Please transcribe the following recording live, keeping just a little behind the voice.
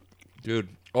Dude.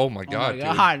 Oh my God, Oh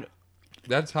my God. dude.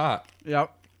 That's hot.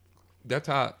 Yep. That's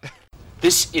hot.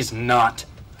 This is not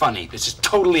funny. This is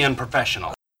totally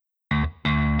unprofessional.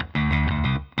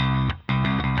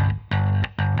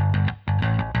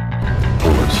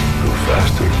 Bullets go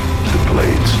faster than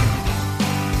blades.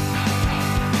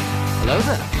 Hello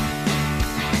there.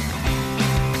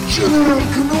 General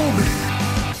Kenobi.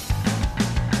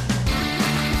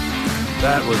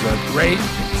 That was a great,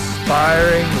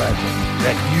 inspiring legend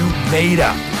that you made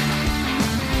up.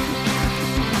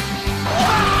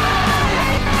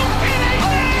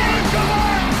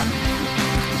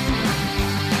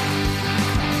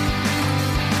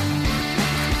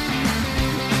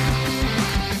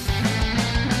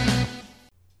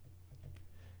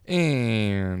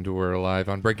 And we're live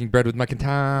on Breaking Bread with Mike and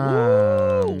Tom.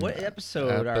 Woo! What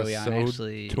episode are we on,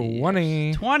 actually?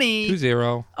 20. 20.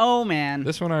 20. Oh, man.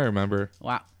 This one I remember.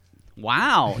 Wow.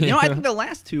 Wow. You know, I think the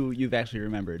last two you've actually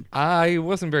remembered. I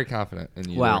wasn't very confident in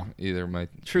either my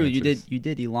True, answers. you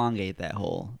did elongate that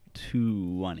whole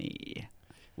 20.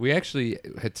 We actually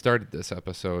had started this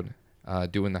episode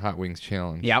doing the Hot Wings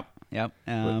Challenge. Yep.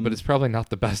 But it's probably not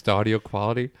the best audio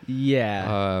quality.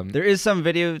 Yeah. There is some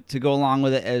video to go along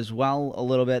with it as well, a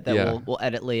little bit, that Yeah. we'll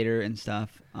edit later and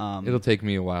stuff. It'll take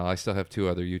me a while. I still have 2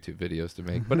 other YouTube videos to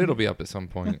make, but it'll be up at some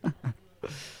point.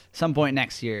 Some point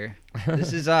next year.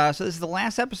 This is this is the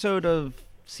last episode of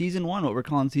season 1, what we're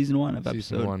calling season 1 of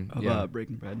Season episode 1, of yeah.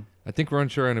 Breaking Bread. I think we're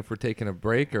unsure on if we're taking a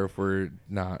break or if we're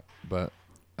not, but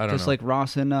I don't know. Just like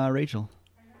Ross and Rachel.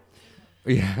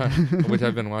 Yeah, which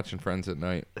I've been watching Friends at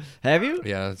night. Have you?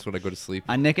 Yeah, that's when I go to sleep.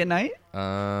 On Nick at Night?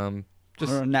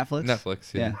 Just Or on Netflix?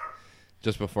 Netflix, yeah.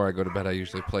 Just before I go to bed, I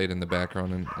usually play it in the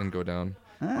background and go down.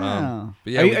 Oh.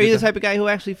 But yeah, are we you did the that. type of guy who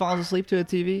actually falls asleep to a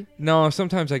TV? No,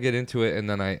 sometimes I get into it and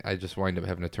then I just wind up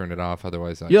having to turn it off.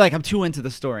 Otherwise, You're like, I'm too into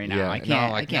the story now. yeah, I can't.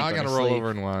 no, I can't. now I go gotta to roll sleep.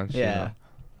 over and watch. Yeah. You know?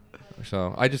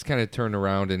 So I just kind of turn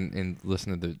around and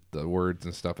listen to the words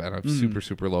and stuff at a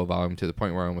super low volume to the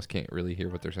point where I almost can't really hear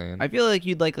what they're saying. I feel like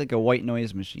you'd like a white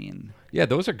noise machine. Yeah,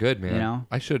 those are good, man. You know?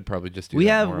 I should probably just do We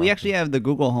that more actually have the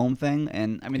Google Home thing,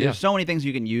 and I mean, there's Yeah. so many things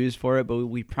you can use for it, but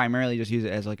we primarily just use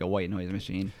it as like a white noise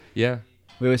machine. Yeah.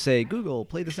 We always say, Google,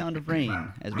 play the sound of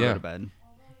rain as we Yeah. go to bed.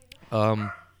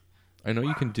 I know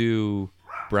you can do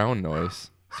brown noise.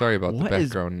 Sorry about What the is-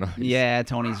 background noise. Yeah,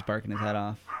 Tony's barking his head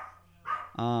off.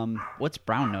 What's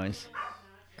brown noise?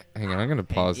 Hang on, I'm gonna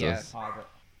pause Yeah, this. pause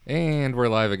it. And we're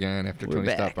live again after We're Tony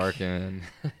back. stopped barking.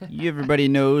 Everybody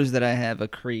knows that I have a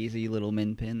crazy little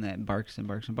min pin that barks and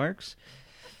barks and barks.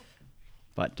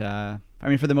 But I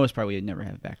mean, for the most part, we would never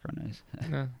have background noise.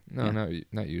 No, Yeah.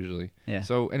 not usually. Yeah.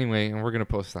 So anyway, and we're gonna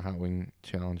post the Hot Wing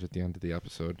Challenge at the end of the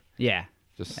episode. Yeah.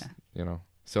 Just Yeah.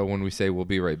 So when we say we'll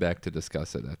be right back to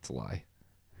discuss it, that's a lie,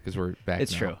 because we're back.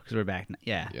 It's now. true because we're back.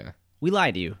 Yeah. Yeah. We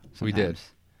lie to you. We did.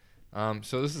 sometimes.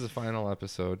 So this is the final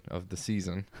episode of the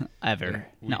season. Ever.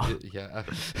 We No. did- yeah.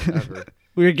 Ever.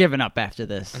 We're giving up after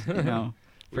this. You know.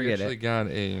 We Forget actually it. got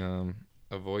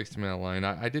a voicemail line.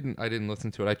 I didn't listen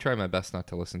to it. I try my best not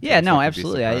to listen to it. Yeah. so No. I could be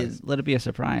Absolutely. surprised. Let it be a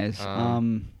surprise.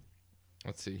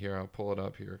 Let's see here. I'll pull it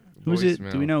up here. Who's it?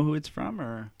 Voicemail. Do we know who it's from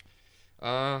or?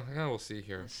 Yeah, we'll see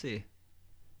here. Let's see.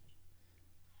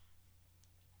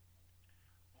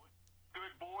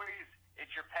 Good boys,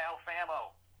 it's your pal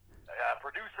Famo,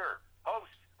 producer, host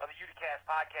of the Uticast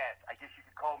podcast. I guess you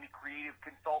could call me creative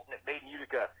consultant at Made in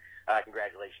Utica.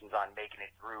 Congratulations on making it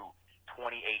through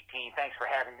 2018. Thanks for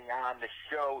having me on the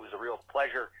show. It was a real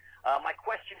pleasure. My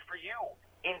question for you,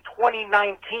 in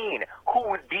 2019, who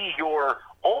would be your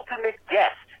ultimate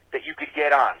guest that you could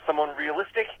get on? Someone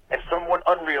realistic and someone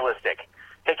unrealistic.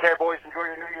 Take care, boys. Enjoy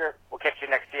your new year. We'll catch you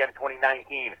next year in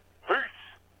 2019. Peace.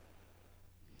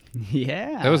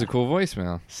 Yeah. That was a cool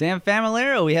voicemail. Sam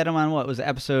Familaro. We had him on what was it,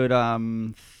 episode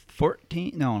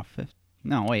 14? No, 15.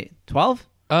 No, wait, 12?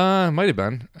 Might have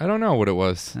been. I don't know what it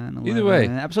was. 10, Either 11,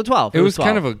 way, episode 12. it was 12.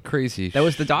 kind of a crazy. That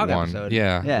was the dog one. episode.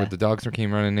 Yeah, Yeah. where the dogs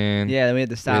came running in. Yeah, then we had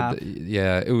to We stop.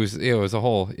 had it was we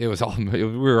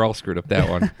were all screwed up that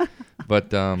one.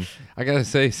 But I gotta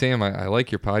say, Sam, I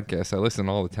like your podcast. I listen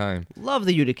all the time. Love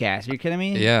the Uticast. Are you kidding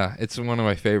me? Yeah, it's one of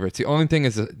my favorites. The only thing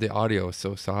is the audio is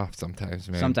so soft sometimes,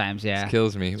 man. Sometimes, yeah. It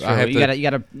kills me. Sure, I have you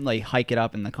gotta like hike it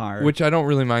up in the car. which I don't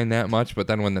really mind that much, but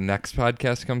then when the next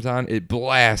podcast comes on, it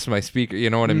blasts my speaker. You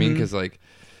know what I mean? Because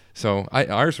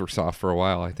ours were soft for a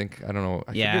while. I think I don't know.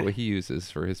 I Yeah. forget what he uses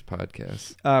for his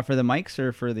podcast for the mics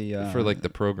or for the for like the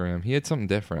program. He had something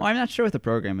different. Well, I'm not sure what the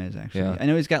program is actually. Yeah. I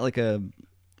know he's got like a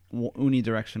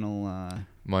unidirectional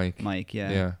Mike. mic. Yeah.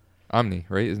 Yeah. Omni,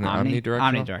 right? Isn't it Omni?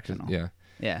 omnidirectional? Omnidirectional. Yeah.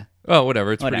 Yeah. Well,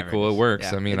 whatever. It's Whatever pretty cool. it It is.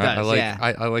 works. Yeah, I mean, it I does, like yeah.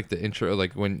 I like the intro,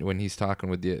 like when he's talking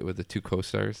with the two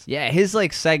co-stars. Yeah, his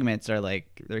like segments are like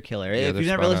they're killer. Yeah, If they're you've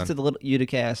never spot listened to the little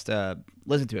Uticast,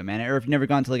 listen to it, man. Or if you've never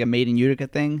gone to like a Made in Utica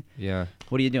thing, Yeah,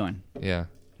 what are you doing? yeah.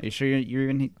 Are you sure you're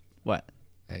gonna what?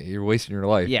 Hey, you're wasting your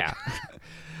life. Yeah.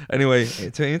 Anyway,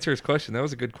 to answer his question, that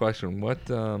was a good question. What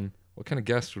kind of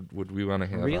guest would we want to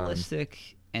have on?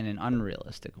 Realistic and an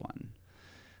unrealistic one.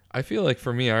 I feel like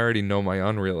for me, I already know my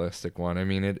unrealistic one. I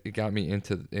mean, it got me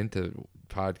into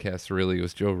podcasts. Really, it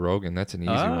was Joe Rogan. That's an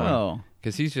easy one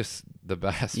because he's just the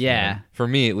best. Yeah. man. For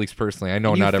me, at least personally, I know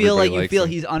And you not feel everybody like you likes feel him.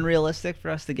 he's unrealistic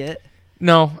for us to get.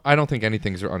 No, I don't think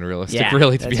anything's unrealistic. Yeah,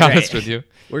 really, to be that's honest right. with you,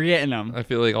 We're getting them. I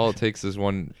feel like all it takes is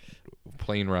one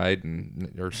plane ride and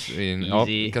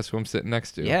Easy. guess who I'm sitting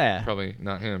next to? Yeah. Probably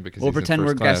not him because We'll he's in pretend we're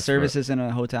first class, guest services in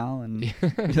a hotel and Yeah.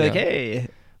 be like, Yeah. hey.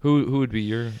 Who would be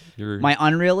your My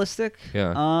unrealistic?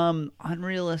 Yeah.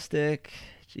 Unrealistic.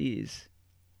 Jeez.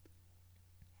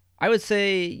 I would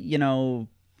say, all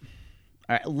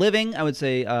right, living, I would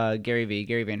say Gary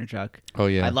Vaynerchuk. Oh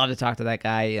yeah. I'd love to talk to that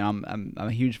guy. I'm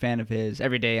a huge fan of his.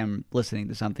 Every day I'm listening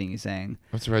to something he's saying.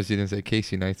 I'm surprised you didn't say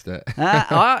Casey Neistat.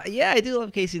 Yeah, I do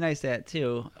love Casey Neistat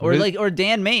too. Or Really? or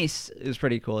Dan Mace is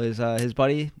pretty cool. His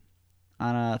buddy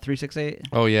on 368.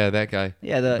 Oh yeah, that guy.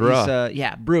 Yeah,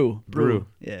 Bruh. Brew.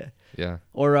 Yeah. Yeah.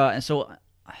 Or and so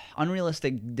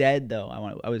unrealistic dead though.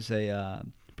 I would say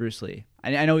Bruce Lee.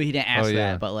 I know he didn't ask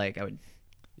yeah. that, but like I would.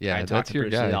 Yeah, I'd talk that's to your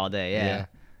Bruce guy Lee all day. Yeah.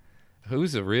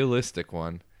 Who's a realistic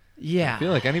one? Yeah. I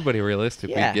feel like anybody realistic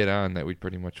Yeah. we get on that we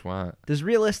pretty much want. Does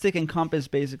realistic encompass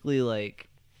basically like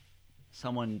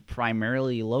someone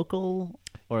primarily local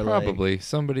or Probably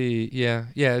somebody. Yeah,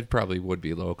 it probably would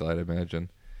be local. I'd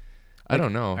imagine. I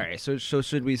don't know. All right. So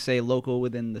should we say local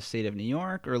within the state of New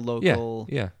York or local?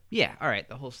 Yeah. Yeah. All right.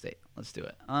 The whole state. Let's do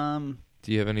it.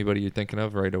 Do you have anybody you're thinking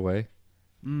of right away?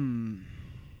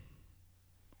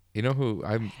 You know who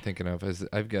I'm thinking of is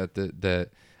I've got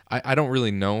I don't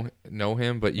really know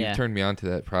him, but you Yeah. turned me on to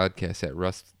that podcast at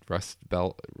Rust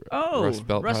Belt. Oh, Rust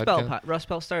Belt podcast? Rust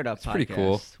Belt Startup It's podcast. pretty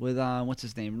cool. With what's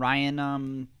his name? Ryan. I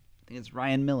think it's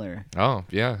Ryan Miller. Oh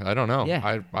yeah, I don't know. Yeah,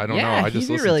 I don't know. Yeah, I just he'd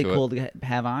be listened really to cool it. to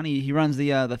have on. He runs the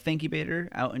Thinkubator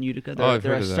out in Utica. I've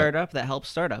They're heard a of that. startup that helps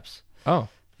startups. Oh,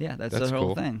 Yeah, that's That's the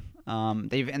whole cool. thing.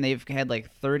 They've had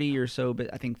like 30 or so, but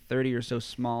I think 30 or so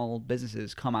small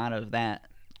businesses come out of that,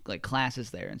 like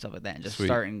classes there and stuff like that, and just Sweet.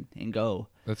 start and go.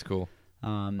 that's cool.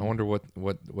 I wonder what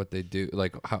they do.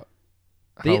 Like how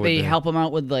They would help them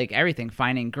out with like everything,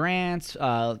 finding grants,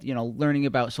 learning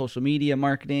about social media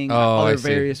marketing, Oh, I other see.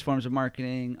 various forms of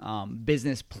marketing,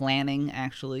 business planning.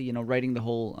 Actually, writing the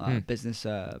whole business.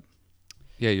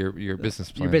 Yeah, your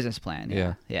business plan. Your business plan.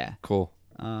 Yeah. Yeah. Cool.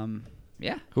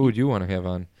 Yeah. Who would you want to have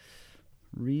on?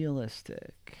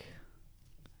 Realistic.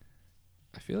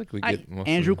 I feel like we get most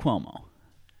Andrew of them. Cuomo.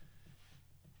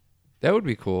 That would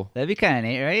be cool. That'd be kind of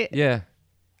neat, right? Yeah.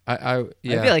 I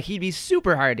feel like he'd be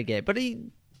super hard to get, but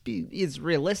he's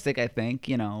realistic. I think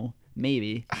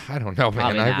maybe. I don't know, man.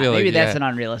 Probably I not. feel Maybe like that's yeah. an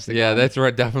unrealistic. Yeah, one. that's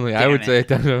right. Definitely, I Damn would it. say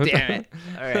definitely. Damn it!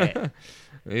 All right.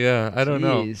 Yeah, I don't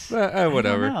know. Jeez. But,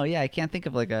 whatever. I don't know. Yeah, I can't think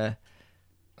of like a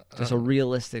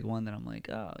realistic one that I'm like,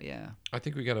 oh yeah. I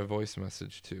think we got a voice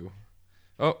message too.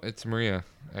 Oh, it's Maria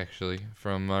actually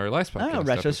from our last podcast. Oh,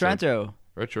 Retro episode. Sorrento.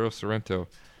 Retro Sorrento.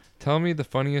 Tell me the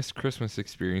funniest Christmas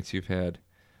experience you've had.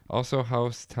 Also,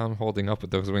 how's Tom holding up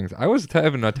with those wings? I was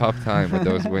having a tough time with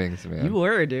those wings, man. You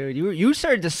were, dude. You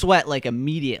started to sweat like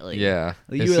immediately. Yeah.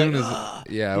 You As were soon like,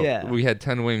 as yeah, Yeah. we had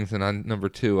 10 wings, and on number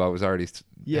 2, I was already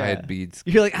I had beads.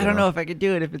 You're like, I you don't know if I could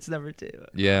do it if it's number 2.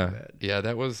 Yeah, yeah,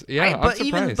 that was I'm but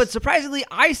surprised. surprisingly,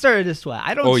 I started to sweat.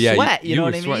 I don't oh yeah, sweat. You know were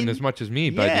what I mean? sweating as much as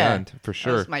me by the Yeah. end, for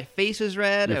sure. My face was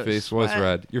red. Your I face was sweat.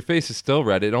 red. Your face is still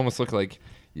red. It almost looked like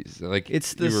It's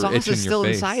the you were sauce itching is your still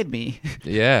face. inside me.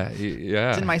 Yeah, yeah.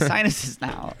 It's in my sinuses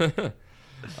now.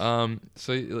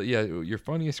 So yeah, your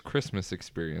funniest Christmas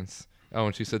experience. Oh,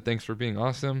 and she said thanks for being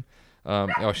awesome.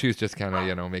 She was just kind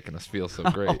of making us feel so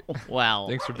great. Wow.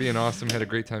 Thanks for being awesome. Had a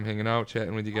great time hanging out,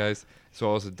 chatting with you guys, as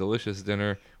well as a delicious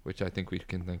dinner, which I think we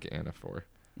can thank Anna for.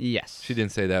 Yes. She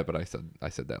didn't say that, but I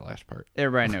said that last part.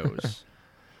 Everybody knows.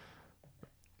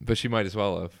 But she might as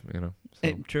well have,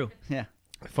 so. True. Yeah.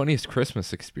 Funniest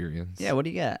Christmas experience. Yeah. What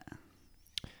do you got?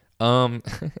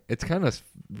 It's kind of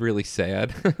really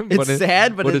sad. It's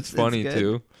sad, but it's funny good.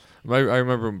 too. I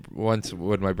remember once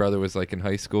when my brother was like in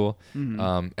high school,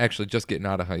 actually just getting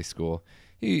out of high school.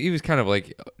 He was kind of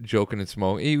like joking and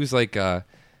smoking. He was like,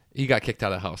 he got kicked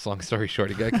out of the house. Long story short,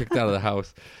 he got kicked out of the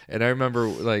house. And I remember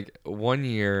like one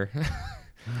year,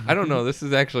 I don't know. This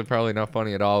is actually probably not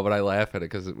funny at all, but I laugh at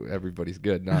it because everybody's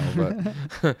good now.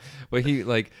 But but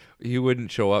he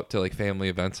wouldn't show up to like family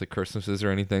events like Christmases or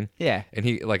anything. Yeah. And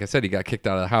he, like I said, he got kicked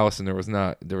out of the house, and there was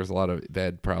a lot of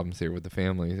bad problems here with the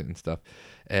family and stuff.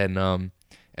 And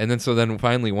then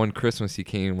finally one Christmas he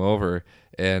came over,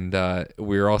 and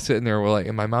we were all sitting there. We're like,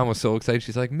 and my mom was so excited.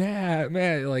 She's like, Matt,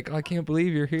 like, I can't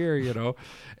believe you're here, you know.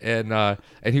 And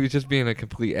he was just being a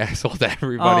complete asshole to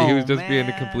everybody. He was just being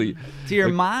a complete. To your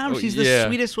mom, she's the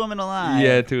sweetest woman alive.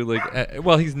 Yeah, to like.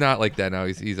 Well, he's not like that now.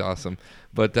 He's awesome.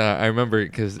 But I remember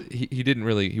because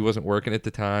he wasn't working at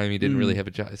the time. He didn't really have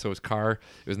a job. So his car,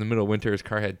 it was in the middle of winter. His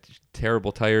car had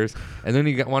terrible tires. And then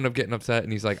he wound up getting upset,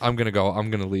 and he's like, I'm going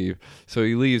to leave. So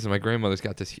he leaves, and my grandmother's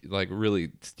got this like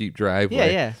really steep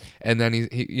driveway. Yeah. And then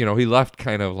he left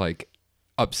kind of like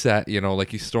upset,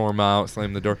 like you storm out,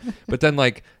 slam the door. But then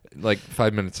like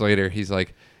 5 minutes later, he's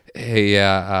like,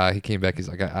 hey, he came back. He's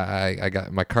like, I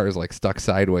got my car is like stuck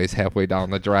sideways halfway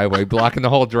down the driveway, blocking the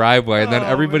whole driveway. And then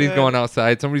everybody's going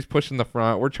outside. Somebody's pushing the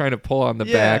front. We're trying to pull on the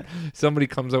back. Somebody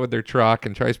comes up with their truck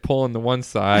and tries pulling the one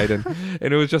side. And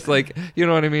it was just like, you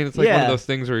know what I mean? It's like one of those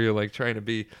things where you're like trying to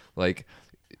be like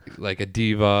a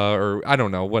diva or I don't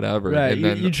know, whatever. Right. And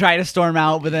then you try to storm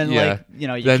out, but then you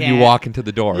then can't. you walk into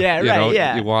the door. Yeah, right.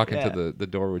 Yeah. You walk into the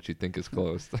door which you think is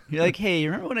closed. You're like, hey, you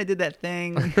remember when I did that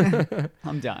thing?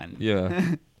 I'm done.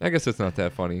 Yeah. I guess it's not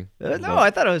that funny. No,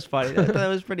 I thought it was funny. I thought it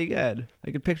was pretty good.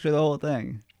 I could picture the whole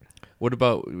thing. What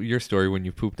about your story when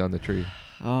you pooped on the tree?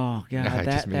 Oh God, I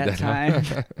just made that that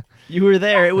time. You were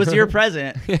there. It was your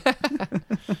present.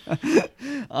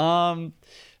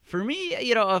 For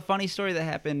me, a funny story that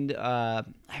happened, I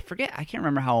can't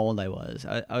remember how old I was.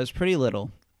 I was pretty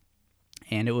little.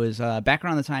 And it was back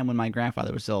around the time when my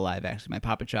grandfather was still alive, actually, my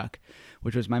Papa Chuck,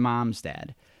 which was my mom's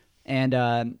dad. And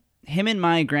him and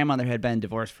my grandmother had been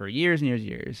divorced for years and years and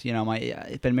years.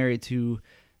 I'd been married to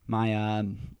my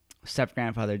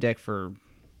step-grandfather, Dick, for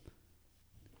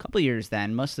a couple of years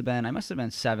then. I must have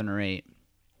been 7 or 8.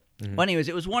 Mm-hmm. But anyways,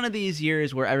 it was one of these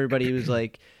years where everybody was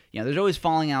like, there's always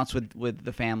falling outs with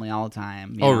the family all the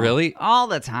time. Really? All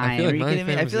the time. I feel like Are you kidding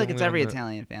me? I feel like the it's only every one that-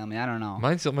 Italian family. I don't know.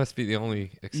 Mine still must be the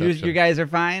only exception. You guys are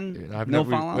fine? No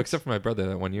fallouts? Except for my brother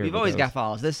that one year. We've always got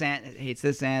fallouts. This aunt hates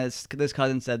this aunt. This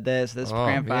cousin said this. This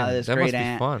grandfather, man, this that great must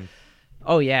aunt. be fun.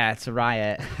 Oh, yeah. It's a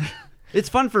riot. It's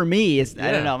fun for me. I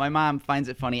don't know. My mom finds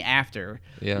it funny after,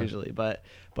 usually. But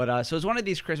so it's one of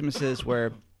these Christmases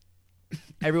where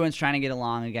everyone's trying to get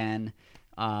along again.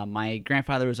 My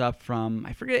grandfather was up from,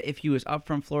 I forget if he was up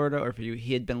from Florida or if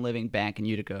he had been living back in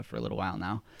Utica for a little while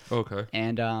now. Okay.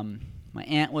 And my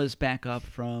aunt was back up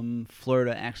from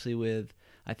Florida actually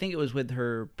I think it was with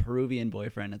her Peruvian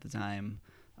boyfriend at the time.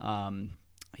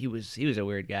 He was a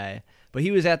weird guy, but he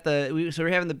was at so we're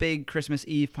having the big Christmas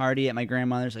Eve party at my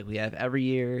grandmother's like we have every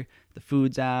year. The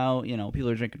food's out, people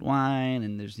are drinking wine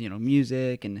and there's,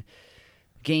 music and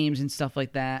games and stuff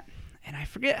like that. And I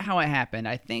forget how it happened.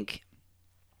 I think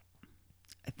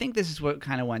this is what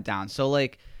kind of went down. So,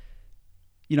 like,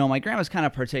 my grandma's kind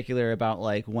of particular about,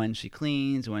 like, when she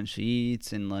cleans, when she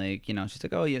eats, and, like, she's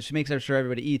like, oh, yeah, she makes sure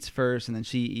everybody eats first, and then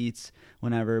she eats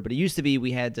whenever. But it used to be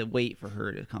we had to wait for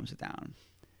her to come sit down.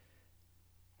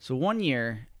 So one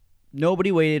year,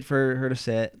 nobody waited for her to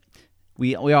sit.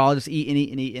 We all just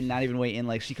eat and not even waiting.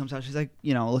 Like, she comes out, she's like,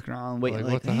 looking around, waiting,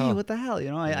 like what the hell?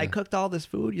 I cooked all this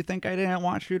food. You think I didn't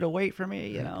want you to wait for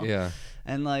me, Yeah.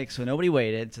 And, like, so nobody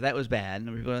waited, so that was bad.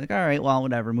 And people were like, all right, well,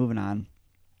 whatever, moving on.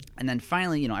 And then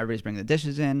finally, everybody's bringing the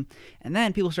dishes in. And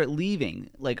then people start leaving,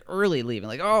 like early leaving.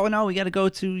 Like, oh, no, we got to go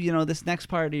to, this next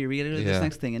party or we got to do this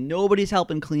next thing. And nobody's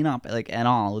helping clean up, like, at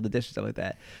all with the dishes, stuff like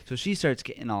that. So she starts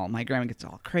getting my grandma gets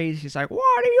all crazy. She's like,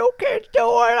 what are you kids doing?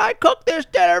 I cooked this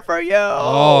dinner for you.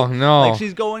 Oh, no. Like,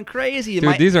 she's going crazy.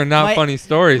 Dude, these are not funny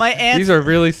stories. These are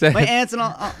really sad. My aunts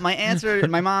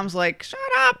and my mom's like, shut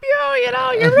up, you're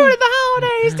ruining the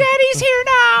holidays. Daddy's here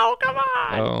now. Come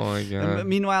on. Oh, my God. And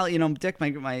meanwhile, Dick,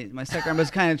 my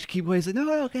step-grandma's kind of keep away. He's like,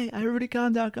 no, okay, everybody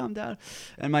calm down.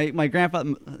 And my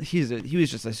grandfather, he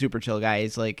was just a super chill guy.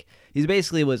 He's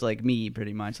basically was like me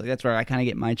pretty much. Like that's where I kind of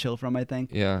get my chill from, I think.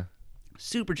 Yeah.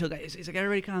 Super chill guy. He's like,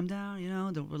 everybody calm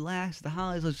down, don't relax. The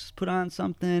holidays, let's just put on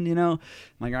something,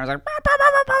 My grandma's like, bah, bah, bah,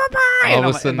 bah, bah, bah. All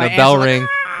of a sudden the bell ring.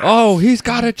 Oh, he's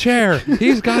got a chair.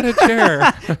 He's got a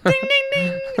chair. Ding,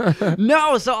 ding, ding.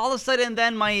 No, so all of a sudden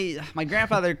then my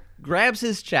grandfather grabs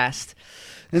his chest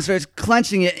and starts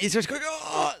clenching it. He starts going,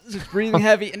 starts breathing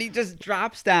heavy, and he just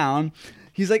drops down.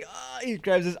 He's like, he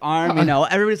grabs his arm,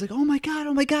 Everybody's like, oh my god,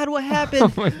 what happened?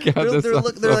 Oh my God,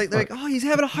 they're like, oh, he's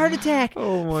having a heart attack.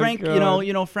 Oh my Frank,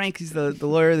 God. Frank, he's the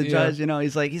lawyer, the judge.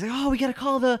 He's like, oh, we gotta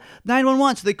call the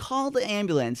 911. So they call the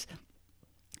ambulance.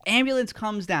 Ambulance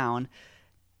comes down.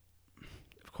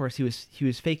 Of course, he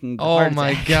was faking the Oh heart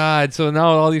my attack. God! So now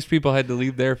all these people had to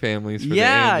leave their families for the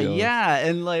ambulance. Yeah,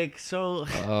 and like so,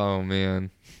 Oh man.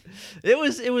 it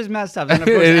was messed up. And of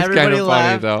course, It is everybody kinda funny,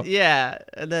 laughed. though. Yeah,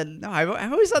 and then no, I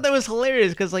always thought that was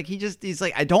hilarious because like he's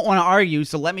like, I don't want to argue,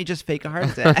 so let me just fake a heart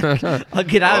attack. I'll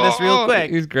get out of this real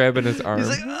quick. He's grabbing his arm. He's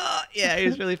like, ugh. Yeah,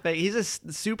 he's really fake. He's a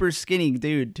super skinny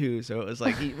dude too, so it was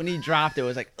like when he dropped, it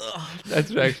was like, ugh.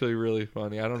 That's actually really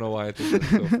funny. I don't know why I think that's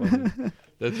so funny.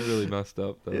 That's really messed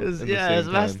up, though. It was, at the yeah, it was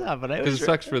same messed time. up, but it Because was it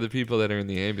sucks for the people that are in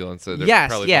the ambulance. So they're yes,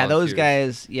 probably yeah, those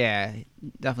volunteers, guys, yeah,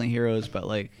 definitely heroes, but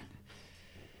like,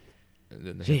 And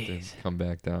then they have Jeez. to come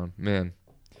back down. Man.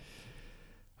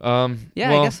 yeah,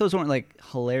 well, I guess those weren't like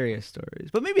hilarious stories,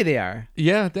 but maybe they are.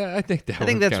 Yeah, I think that I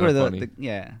think one's that's kinda where funny.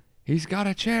 yeah, He's got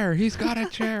a chair. He's got a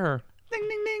chair. ding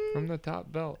ding ding. From the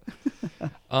top belt.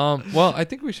 Well, I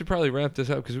think we should probably wrap this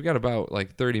up because we got about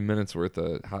like 30 minutes worth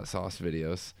of hot sauce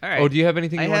videos. All right. Oh, do you have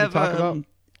anything you I want have to talk about?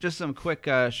 just some quick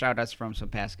shout outs from some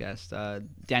past guests.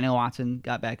 Danielle Watson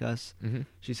got back us. Mm-hmm.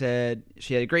 She said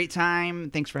she had a great time.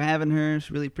 Thanks for having her.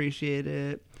 She really appreciated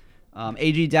it.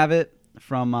 A.G. Devitt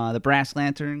from the Brass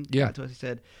Lantern got to us. He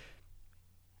said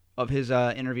of his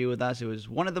interview with us, it was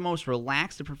one of the most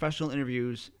relaxed and professional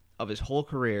interviews of his whole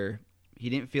career. He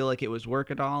didn't feel like it was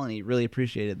work at all, and he really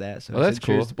appreciated that. So Well, he that's said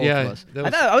cheers cool. to both Yeah, of us.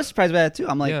 that I was surprised by that too.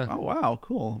 I'm like, Yeah. oh wow,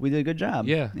 cool. We did a good job.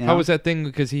 Yeah. You How know? was that thing?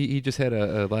 Because he just had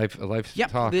a live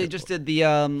Yep, talk. they just did the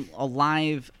a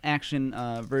live action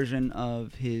version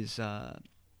of his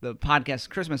the podcast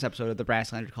Christmas episode of the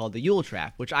Brass Lantern called The Yule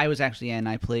Trap, which I was actually in.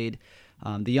 I played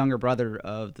the younger brother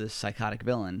of the psychotic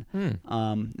villain,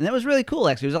 and that was really cool.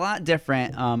 Actually, it was a lot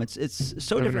different. It's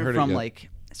so I haven't different heard it from yet. like.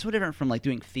 It's so different from like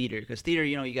doing theater, because theater,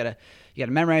 you know, you gotta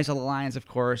memorize all the lines, of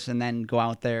course, and then go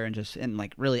out there and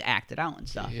like really act it out and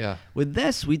stuff. Yeah. With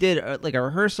this, we did like a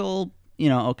rehearsal, you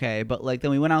know, okay, but like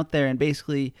then we went out there and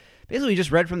basically we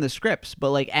just read from the scripts,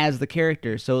 but like as the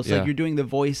character. So it's Yeah. like you're doing the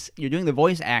voice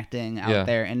acting out Yeah.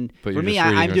 there, and But for you're me, just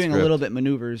reading I'm a doing a little script. bit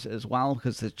maneuvers as well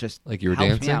because it just Like you were helps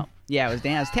dancing? me out. Yeah, I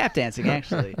was tap dancing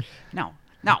actually. No,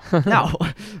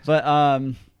 but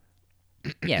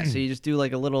yeah, so you just do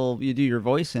like you do your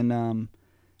voice, and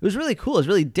it was really cool. It was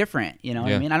really different, you know what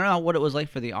Yeah. I mean? I don't know what it was like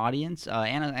for the audience.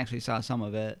 Anna actually saw some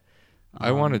of it.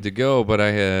 I wanted to go, but I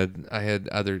had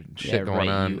other shit Yeah, going right,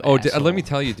 on. you Oh, let asshole. me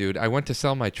tell you, dude. I went to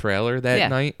sell my trailer that Yeah.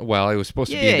 night. Well, I was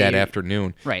supposed to Yeah, be that you're-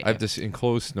 afternoon. right, I have yeah. this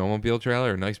enclosed snowmobile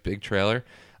trailer, a nice big trailer.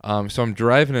 So I'm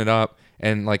driving it up,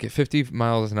 and like at 50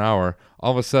 miles an hour,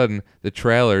 all of a sudden the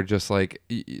trailer just like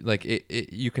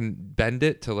you can bend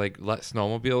it to like let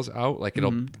snowmobiles out. Like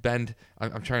it'll bend.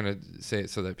 I'm trying to say it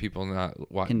so that people not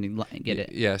watch. Can get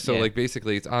it. Yeah, so like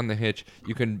basically it's on the hitch.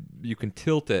 You can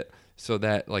tilt it so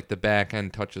that like the back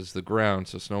end touches the ground,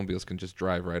 so snowmobiles can just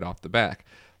drive right off the back.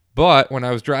 But when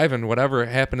I was driving, whatever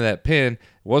happened to that pin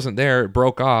wasn't there. It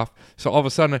broke off. So all of a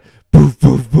sudden, poof,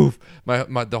 poof, poof.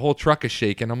 The whole truck is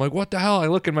shaking. I'm like, what the hell? I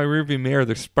look in my rearview mirror.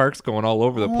 There's sparks going all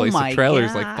over the Oh place. my The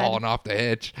trailer's God. like falling off the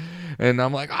hitch, and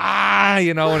I'm like, and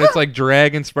it's like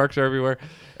dragging. Sparks are everywhere.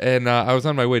 And I was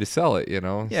on my way to sell it. Yeah,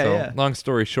 so yeah. long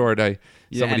story short,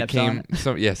 You end up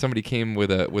selling somebody came with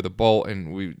a bolt,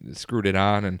 and we screwed it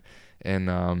on,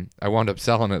 and I wound up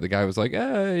selling it. The guy was like,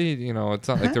 it's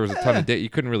not like there was a ton of you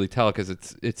couldn't really tell because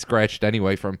it's scratched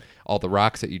anyway from all the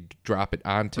rocks that you drop it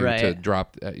onto to Right.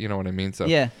 drop. You know what I mean? So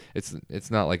Yeah. it's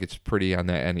not like it's pretty on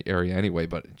that area anyway.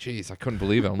 But geez, I couldn't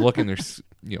believe it. I'm looking, there's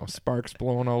sparks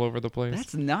blowing all over the place.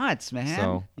 That's nuts, man.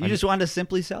 So, you just wanted to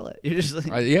simply sell it. You just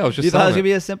I was just you thought it was selling gonna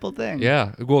be a simple thing.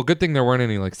 Yeah. Well, good thing there weren't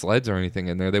any like sleds or anything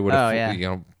in there. They would have, Oh,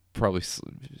 yeah. probably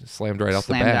slammed right out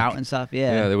the Slammed back. it out and stuff.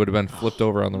 Yeah. Yeah, they would have been flipped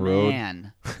over on the road.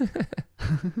 Man.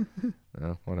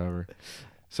 Oh, whatever.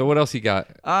 So what else you got?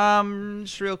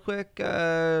 Just real quick.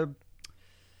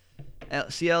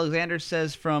 C. Alexander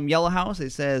says from Yellow House.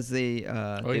 It says they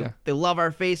love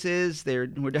our faces. We're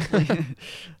definitely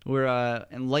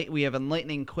we have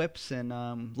enlightening quips,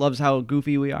 and loves how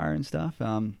goofy we are and stuff.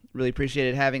 Really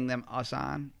appreciated having them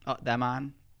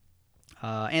on.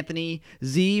 Anthony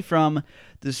Z from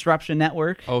Disruption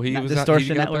Network. Oh, he Not was Distortion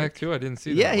he got Network. back too. I didn't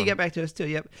see that. Yeah, he one. got back to us too.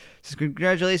 Yep. Says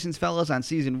congratulations, fellas, on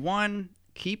season 1.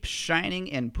 Keep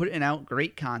shining and putting out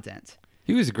great content.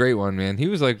 He was a great one, man. He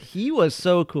was like, He was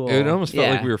so cool. it almost felt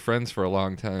Yeah. like we were friends for a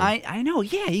long time. I know.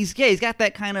 Yeah, he's got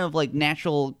that kind of like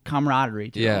natural camaraderie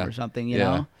to him or something. You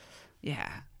know. Yeah,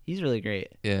 he's really great.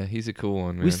 Yeah, he's a cool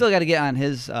one, man. We still got to get on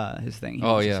his thing.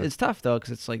 It's tough though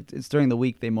because it's during the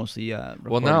week they mostly record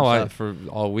well, now and stuff. for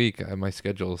all week my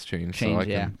schedule has changed, so I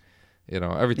can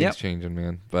Everything's Yep. changing,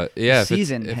 man. But yeah,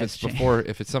 Season if has it's before,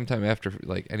 if it's sometime after,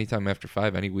 like anytime after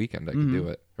 5, any weekend I can do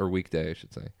it, or weekday I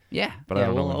should say. Yeah, But I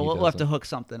don't know we'll, when he we'll does have to them. hook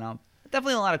something up.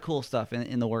 Definitely a lot of cool stuff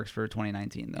in the works for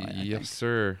 2019, though. I Yes, think.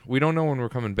 sir. We don't know when we're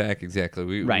coming back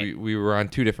exactly. Right. We were on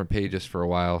 2 different pages for a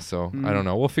while, so I don't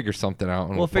know. We'll figure something out.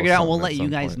 And We'll figure it post out. We'll something let at you some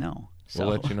guys point. know. So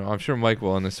We'll let you know. I'm sure Mike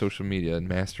will on the social media and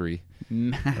Mastery.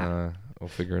 We'll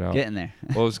figure it out. get in there.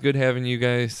 Well, it was good having you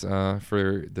guys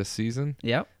for this season.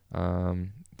 Yep.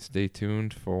 Stay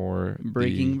tuned for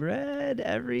Breaking Bread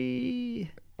every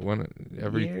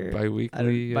year.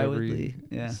 bi-weekly, Bi-weekly,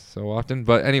 yeah. so often.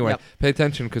 But anyway, Yep. pay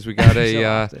attention because we got So a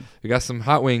often. we got some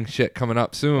hot wing shit coming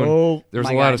up soon. Oh, There's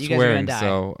my a lot God, of you guys are gonna swearing, die.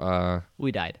 so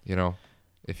We died.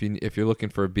 if you're looking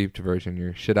for a beeped version,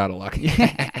 you're shit out of luck.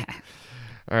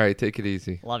 All right, take it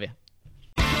easy. Love you.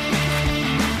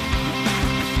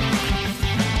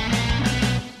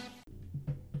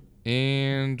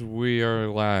 And we are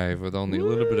live with only a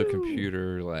little bit of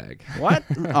computer lag. What?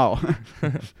 Oh.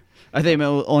 I think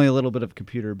only a little bit of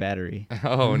computer battery.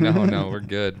 Oh, no, we're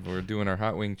good. We're doing our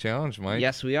hot wing challenge, Mike.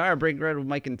 Yes, we are. Break Bread with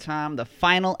Mike and Tom, the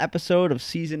final episode of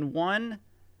season 1.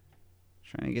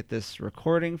 Trying to get this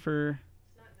recording for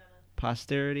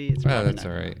posterity. It's probably That's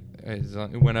not all gonna- right.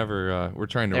 Whenever we're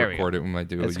trying to There we record go. it, we might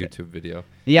do That's a good. YouTube video.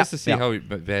 Yeah, Just to see yeah. how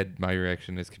bad my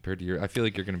reaction is compared to your. I feel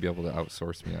like you're going to be able to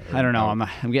outsource me. I don't know. I'm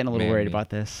getting a little man worried me.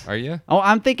 about this. Are you? Oh,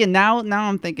 I'm thinking now. Now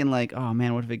I'm thinking like, oh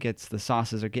man, what if it gets the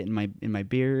sauces are getting in my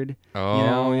beard?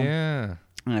 Oh, yeah. I'm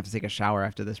gonna have to take a shower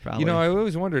after this probably. I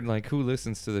always wondered like who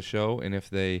listens to the show and if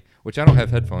they, which I don't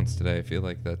have headphones today. I feel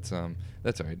like that's all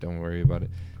right. Don't worry about it.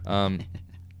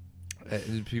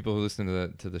 People who listen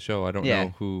to the show, I don't Yeah.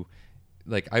 know who.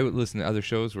 Like I would listen to other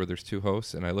shows where there's 2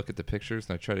 hosts, and I look at the pictures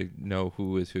and I try to know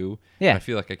who is who. Yeah. And I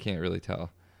feel like I can't really tell.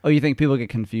 Oh, you think people get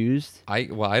confused? I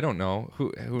don't know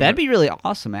who That'd be really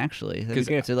awesome, actually. That'd be 'Cause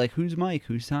great if they're like, who's Mike?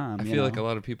 Who's Tom? I you feel like know? a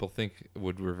lot of people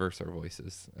would reverse our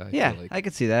voices. Yeah, feel like. I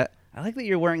could see that. I like that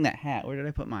you're wearing that hat. Where did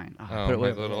I put mine? I Oh, put it my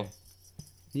way over little. there.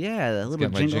 Yeah, the little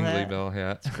Got my jingle jingly hat. bell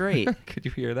hat. It's great. Could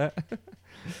you hear that?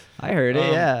 I heard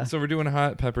it. Yeah. So we're doing a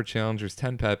hot pepper challenge. There's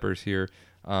 10 peppers here.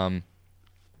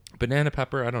 Banana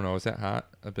pepper. I don't know. Is that hot?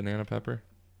 A banana pepper?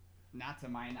 Not to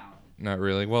my knowledge. Not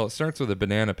really. Well, it starts with a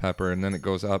banana pepper and then it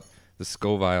goes up the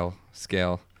Scoville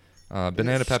scale.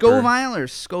 Banana pepper. Scoville or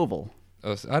Scoville?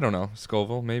 I don't know.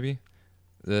 Scoville, maybe.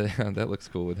 That looks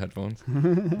cool with headphones.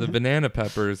 The banana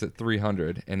pepper is at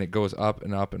 300, and it goes up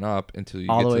and up and up until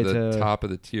you All get the to way the to- top of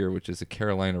the tier, which is a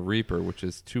Carolina Reaper, which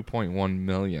is 2.1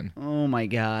 million. Oh my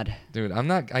God. Dude,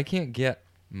 I can't get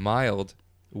mild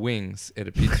wings at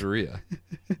a pizzeria.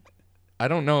 I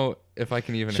don't know if I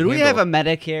can even. Should we have a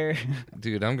Medicare?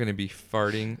 Dude, I'm gonna be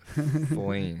farting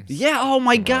flames. Yeah. Oh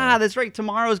my Tomorrow. God. That's right.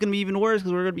 Tomorrow's gonna be even worse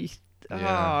because we're gonna be.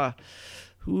 Yeah.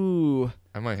 Ooh.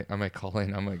 I might call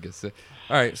in. I might get sick.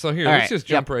 All right, so here, All let's right, just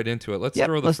jump right into it. Let's Yep,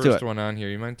 throw the let's do first it. one on here.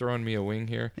 You mind throwing me a wing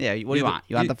here? Yeah. What do you Either- want?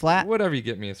 You want the flat? Whatever you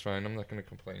get me is fine. I'm not gonna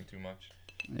complain too much.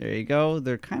 There you go.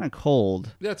 They're kind of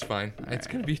cold. That's fine. It's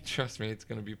gonna be. Trust me, it's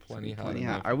gonna be plenty hot. Yeah.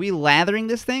 enough. Are we lathering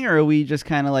this thing, or are we just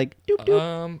kind of like? Doop,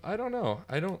 doop? I don't know.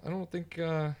 I don't think.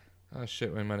 Oh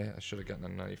shit! I should have gotten a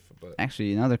knife, but.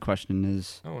 Actually, another question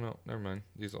is, Oh no, never mind.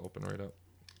 These will open right up.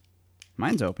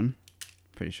 mine's open.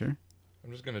 Pretty sure.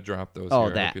 I'm just gonna drop those. Oh,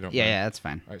 here. I that. hope you don't Yeah, mind. yeah, that's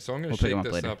fine. All right, so I'm gonna We'll pick 'em shake up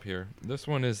this later. up here. This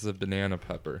one is the banana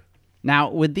pepper. Now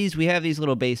with these, we have these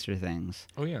little baster things.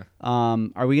 Oh yeah.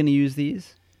 Are we gonna use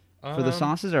these for the Um,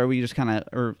 sauces, or are we just kind of,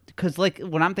 or because like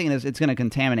what I'm thinking is it's gonna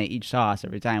contaminate each sauce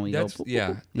every time we That's go. boop, boop, yeah.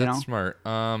 boop, you That's know. smart.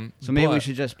 So maybe we but-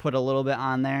 should just put a little bit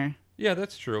on there. Yeah,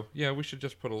 that's true. Yeah, we should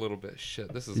just put a little bit.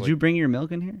 Shit, this is Did like. you bring your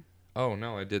milk in here? Oh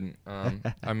no, I didn't.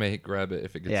 I may grab it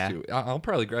if it gets Yeah. too. I'll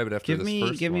probably grab it after Give this me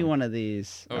first me one of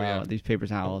these. Oh, yeah. These paper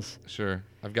towels. Sure,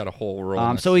 I've got a whole roll.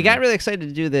 next So we to got me. really excited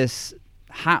to do this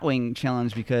hot wing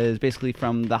challenge because basically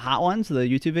from the hot ones, the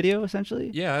YouTube video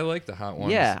essentially. Yeah, I like the hot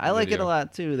ones. Yeah, I like it video. a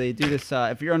lot too. They do this.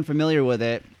 If you're unfamiliar with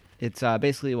it, it's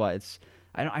basically what it's.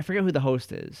 I forget who the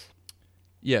host is.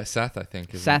 Yeah, Seth, I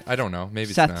think. isn't Seth. it? I don't know.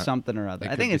 Maybe Seth it's not. something or other. It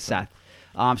I could think be it's Seth.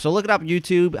 Seth. So look it up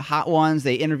YouTube. Hot ones.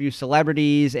 They interview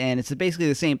celebrities, and it's basically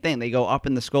the same thing. They go up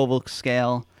in the Scoville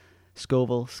scale,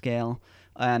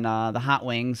 and the hot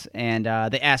wings, and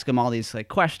they ask them all these like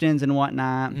questions and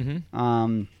whatnot, Mm-hmm.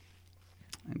 and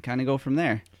kind of go from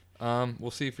there.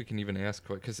 We'll see if we can even ask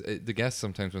because the guests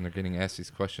sometimes when they're getting asked these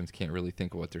questions can't really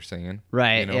think of what they're saying.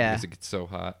 Right, You know, yeah. Because it gets so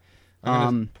hot. I'm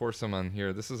gonna pour some on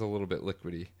here. This is a little bit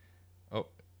liquidy. Oh.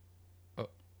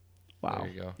 Wow. There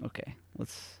you go. Okay,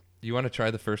 let's. You want to try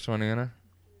the first one, Anna?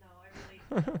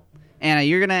 Anna,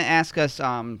 you're gonna ask us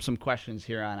some questions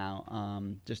here on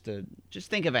out. Just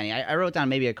think of any. I wrote down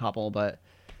maybe a couple, but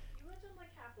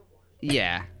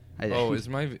yeah, Oh, is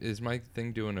my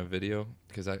thing doing a video?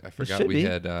 Because I forgot should we be.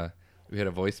 had a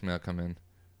voicemail come in.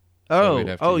 So we'd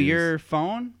have to use- your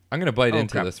phone? I'm gonna bite Oh,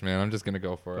 into crap. this, man. I'm just gonna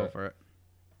go for Go it. for it.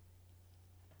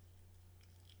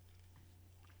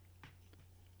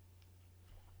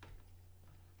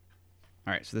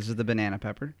 All right, so this is the banana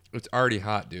pepper. It's already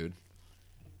hot, dude.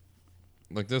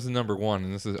 Like this is number 1,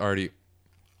 and this is already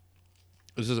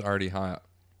hot.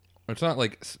 It's not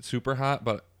like super hot,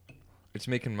 but it's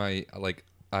making my like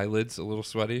eyelids a little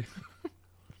sweaty.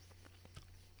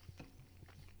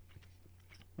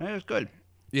 That is good.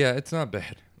 Yeah, it's not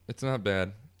bad. It's not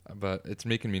bad, but it's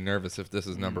making me nervous if this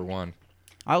is number 1.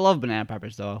 I love banana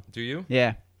peppers, though. Do you?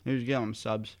 Yeah, here's give them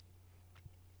subs.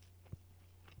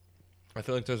 I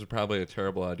feel like this is probably a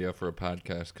terrible idea for a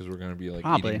podcast because we're gonna be like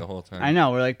Probably eating the whole time. I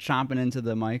know we're like chomping into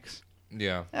the mics.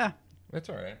 Yeah, Yeah, it's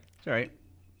all right. it's all right.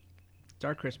 It's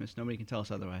our Christmas. Nobody can tell us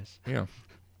otherwise. Yeah.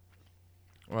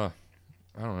 Well,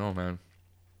 I don't know, man.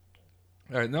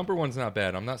 All right, number 1's not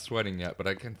bad. I'm not sweating yet, but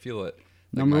I can feel it.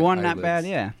 Like Number my 1, not bad. eyelids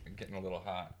Yeah. are getting a little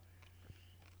hot.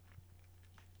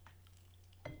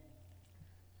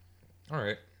 All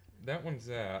right, that one's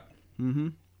that. Mm-hmm.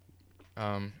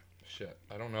 Shit.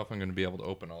 I don't know if I'm gonna be able to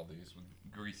open all these with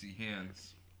greasy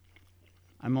hands.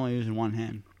 I'm only using one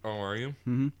hand. Oh, are you?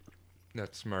 Mm-hmm.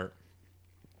 That's smart.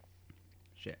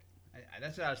 Shit.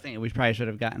 That's what I was thinking. We probably should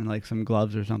have gotten like some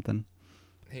gloves or something.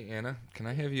 Hey Anna, can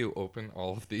I have you open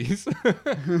all of these,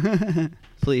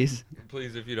 Please.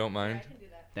 please, if you don't mind?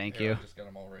 Thank Here, you. I just got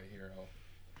them all right here.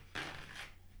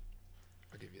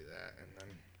 I'll give you that,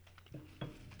 and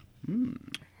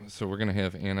then. So we're gonna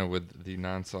have Anna with the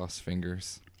non-sauce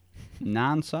fingers.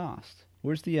 Non-sauced.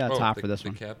 Where's the Oh, top the, for this the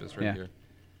one? cap is right Yeah. here.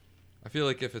 I feel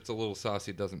like if it's a little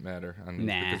saucy, it doesn't matter on these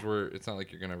Nah. because it's not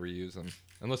like you're gonna reuse them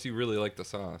unless you really like the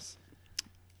sauce.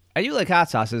 I do like hot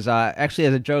sauces. Actually,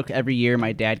 as a joke, every year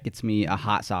my dad gets me a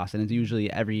hot sauce, and it's usually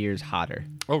every year's hotter.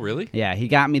 Oh, really? Yeah, he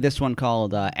got me this one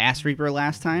called Ass Reaper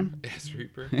last time, Ass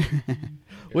Reaper.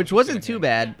 which wasn't too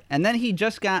bad. And then he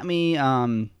just got me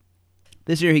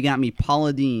this year. He got me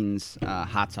Paula Deen's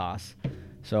hot sauce,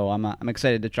 so I'm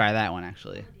excited to try that one.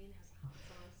 Actually,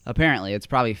 apparently it's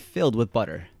probably filled with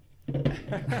butter.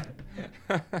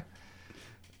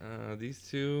 These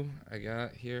two I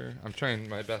got here. I'm trying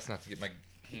my best not to get my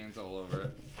hands all over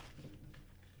it.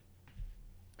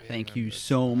 Thank you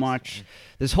so much.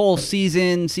 This whole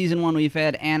season 1, we've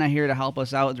had Anna here to help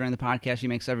us out during the podcast. She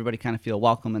makes everybody kind of feel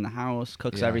welcome in the house,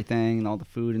 cooks Yeah. everything and all the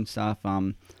food and stuff.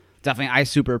 Definitely, I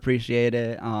super appreciate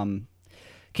it.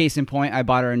 Case in point, I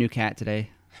bought her a new cat today.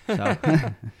 So.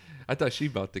 I thought she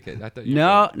bought the kid. I thought you No,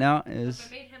 bought- no, it was.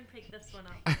 I made him pick this one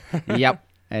up. Yep.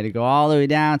 I had to go all the way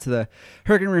down to the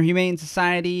Herkimer Humane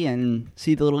Society and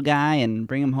see the little guy and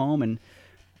bring him home. And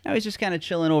now he's just kind of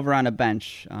chilling over on a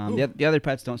bench. The other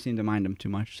pets don't seem to mind him too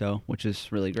much, so which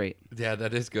is really great. Yeah,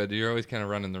 that is good. You're always kind of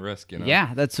running the risk, you know.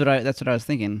 Yeah, that's what I was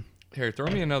thinking. Here, throw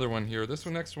me another one here.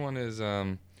 Next one is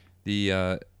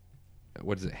the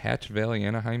what is it? Hatch Valley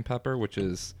Anaheim pepper, which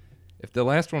is if the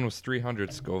last one was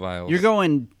 300 Scovilles. You're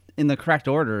going in the correct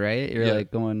order, right? You're Yeah.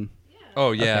 like going.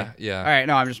 Oh yeah, Okay. yeah. All right,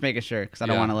 no, I'm just making sure because I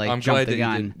don't want to like I'm jump glad the that you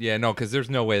gun. did- Yeah, no, because there's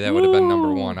no way that would have been number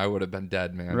Woo! 1. I would have been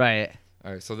dead, man. Right.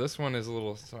 All right, so this one is a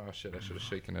little. Oh shit! I should have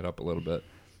shaken it up a little bit.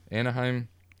 Anaheim.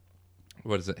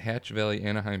 What is it? Hatch Valley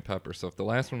Anaheim pepper. So if the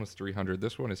last one was 300,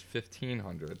 this one is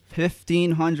 1500.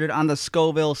 1,500 on the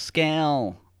Scoville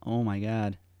scale. Oh my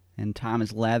God! And Tom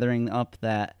is lathering up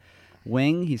that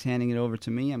wing. He's handing it over to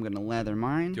me. I'm gonna lather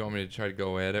mine. Do you want me to try to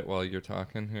go at it while you're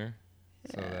talking here,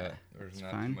 so Yeah, that there's that's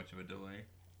not fine. too much of a delay?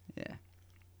 Yeah.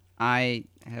 I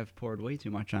have poured way too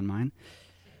much on mine.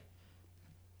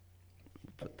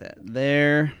 Put that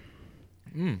there.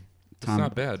 It's Tom-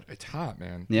 not bad. It's hot,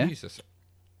 man. Yeah? Jesus.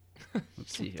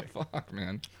 Let's see here. What the fuck,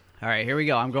 man? All right, here we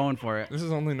go. I'm going for it. This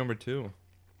is only number 2.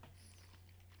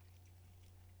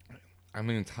 I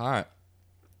mean, it's hot.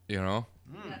 You know.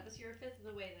 Yeah, this year fifth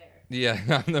of the way there.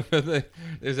 Yeah.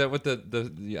 Is that what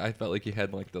yeah, I felt like you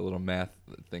had like the little math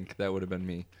thing. That would have been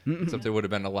me. Except it would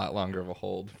have been a lot longer of a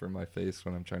hold for my face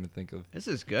when I'm trying to think of. This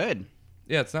is good.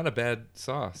 Yeah, it's not a bad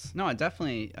sauce. No,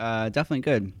 definitely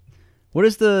good. What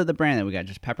is the brand that we got?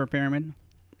 Just Pepper Pyramid?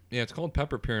 Yeah, it's called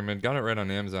Pepper Pyramid. Got it right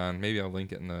on Amazon. Maybe I'll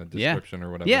link it in the description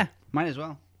or whatever. Yeah, might as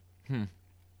well.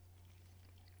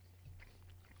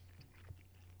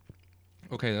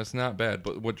 Okay, that's not bad.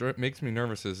 But what makes me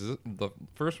nervous is the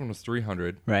first one was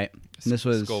 300. Right. And this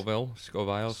was Scoville. Scope.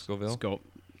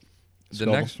 The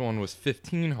Scoville. next one was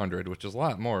 1500, which is a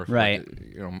lot more. Right.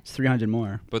 You know, It's 300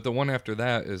 more. but the one after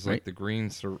that is like Right. the green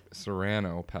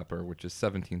Serrano pepper, which is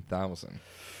 17,000.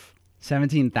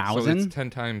 17,000. So it's 10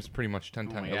 times, pretty much 10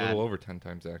 Oh times, my a God. little over 10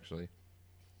 times actually.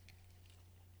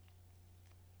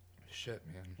 Shit,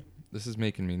 man. This is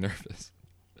making me nervous.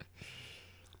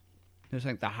 It's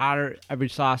like the hotter every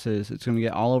sauce is, it's going to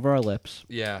get all over our lips,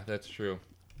 Yeah, that's true.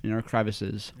 in our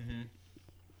crevices.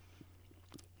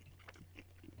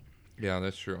 Yeah,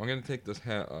 that's true. I'm gonna take this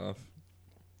hat off.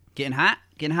 Getting hot?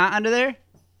 Getting hot under there?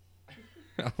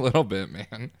 A little bit,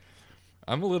 man.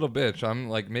 I'm a little bitch. I'm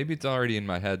like, maybe it's already in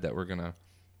my head that we're gonna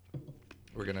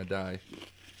die.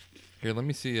 Here, let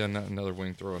me see another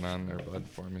wing. Throw it on there, bud,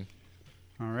 for me.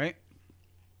 All right.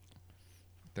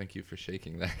 Thank you for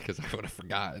shaking that because I would have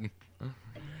forgotten. All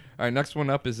right, next one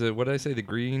up is what did I say? The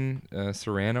green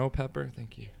serrano pepper.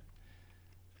 Thank you.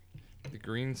 The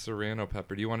green serrano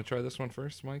pepper. Do you want to try this one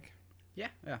first, Mike? Yeah.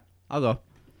 I'll go.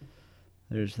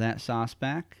 There's that sauce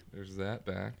back. There's that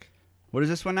back. What is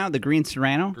this one now? The green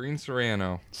serrano? Green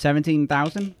serrano.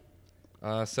 17,000?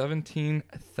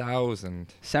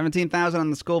 17,000. 17,000 on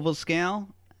the Scoville scale.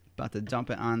 About to dump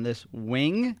it on this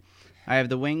wing. I have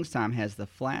the wings. Tom has the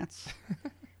flats.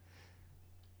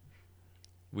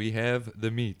 We have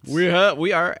the meats. We are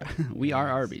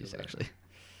Arby's, actually.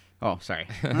 Oh, sorry.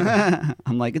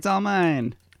 I'm like, it's all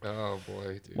mine. Oh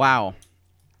boy, dude. Wow.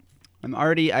 I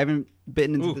haven't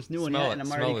bitten into Ooh, this new one smell yet, it. and I'm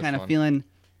Smell already this kind of one. feeling.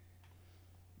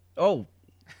 Oh,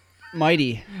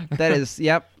 mighty! That is,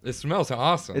 yep. It smells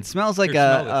awesome. It smells like Here,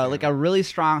 smell this, like a Hannah. really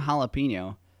strong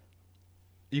jalapeno.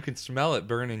 You can smell it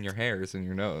burning your hairs in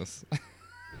your nose.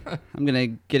 I'm gonna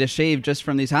get a shave just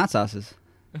from these hot sauces.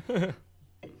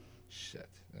 Shit,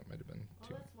 that might have been Well,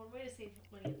 too. that's one way to save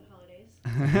money at the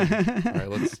holidays. All right,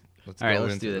 let's All right, go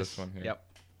let's into do this one here. Yep.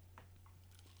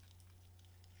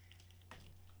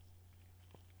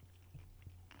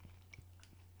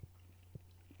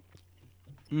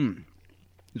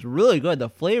 It's really good. The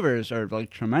flavors are like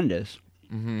tremendous.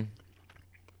 Mm-hmm.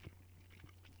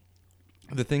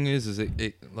 The thing is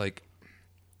it like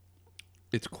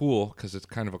it's cool because it's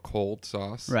kind of a cold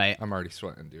sauce. Right. I'm already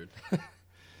sweating, dude.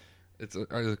 It's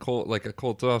a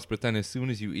cold sauce, but then as soon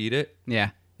as you eat it, Yeah.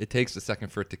 it takes a second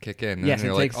for it to kick in. And Yes, then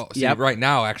you're it like, takes- oh, see, yep. right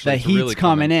now actually The it's heat's really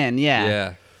coming in. Yeah.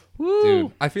 Yeah. Woo.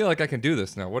 Dude, I feel like I can do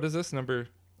this now. What is this number?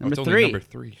 Number it's only 3. Number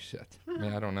 3. Shit.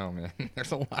 Man, I don't know, man.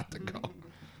 There's a lot to go.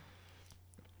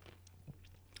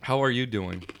 How are you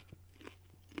doing?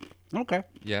 Okay.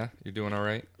 Yeah, you're doing all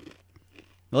right.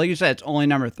 Well, like you said, it's only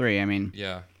number 3. I mean,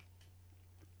 Yeah.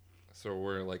 So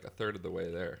we're like a third of the way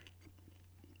there.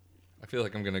 I feel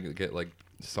like I'm gonna get like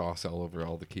sauce all over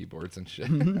all the keyboards and shit.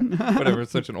 Whatever.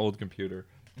 It's such an old computer.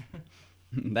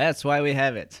 that's why we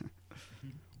have it.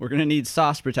 We're gonna need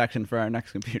sauce protection for our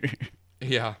next computer.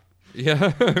 Yeah.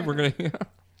 Yeah. we're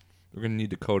gonna need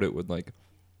to coat it with like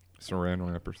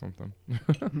saran wrap or something.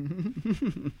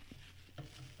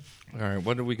 All right.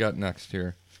 What do we got next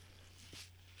here?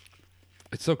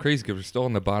 It's so crazy because we're still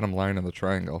on the bottom line of the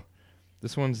triangle.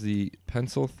 This one's the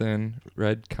pencil thin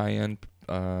red cayenne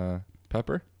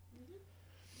pepper.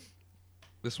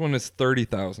 This one is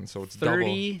 30,000, so it's double.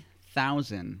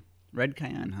 30,000 red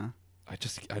cayenne, huh?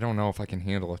 I don't know if I can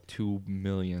handle a 2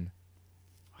 million.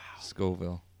 Wow.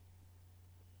 Scoville.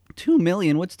 2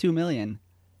 million. What's 2 million?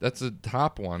 That's the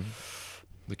top one.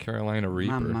 The Carolina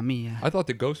Reaper. Mamma mia. I thought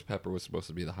the ghost pepper was supposed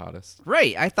to be the hottest.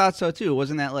 Right, I thought so too.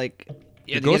 Wasn't that like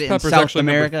you had The to get ghost it in pepper is South actually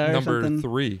America or number something?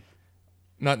 3.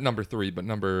 Not number 3, but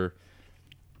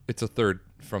it's a third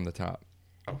from the top.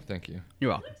 Oh, thank you.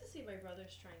 You're I'd welcome. like to see my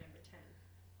brothers try number 10.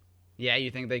 Yeah,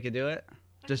 you think they could do it?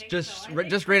 I Just think just so. I ri-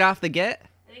 think just Craig- right off the get?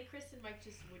 I think Chris and Mike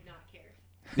just would not care.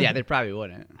 Yeah, they probably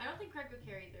wouldn't. I don't think Craig would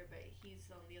care either, but he's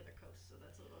on the other coast, so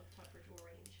that's a little tougher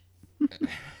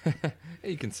to arrange.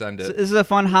 You can send So it. this is a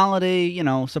fun holiday,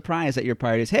 surprise at your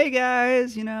parties. Hey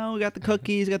guys, we got the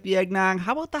cookies, got the eggnog.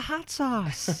 How about the hot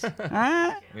sauce? Huh?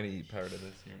 I'm going to eat part of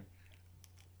this here.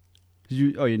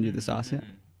 You didn't do the sauce yet?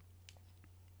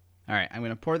 All right, I'm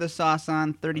gonna pour the sauce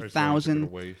on.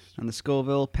 30,000 Waste. on the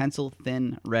Scoville pencil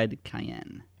thin red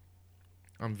cayenne.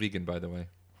 I'm vegan, by the way.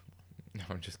 No,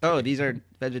 I'm just kidding. Oh, these are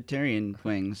vegetarian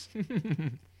wings.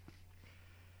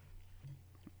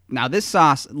 Now this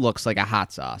sauce looks like a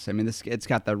hot sauce. I mean, it's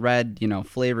got the red,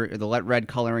 flavor, the red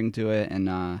coloring to it, and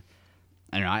I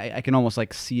don't know. I can almost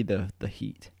like see the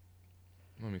heat.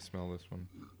 Let me smell this one.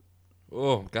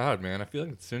 Oh God, man! I feel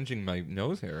like it's singeing my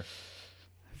nose hair.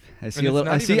 I see it's a little.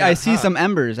 not I even see. that I see hot. some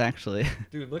embers actually.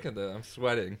 Dude, look at that! I'm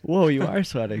sweating. Whoa, you are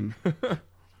sweating. All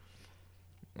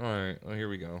right, well here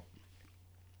we go.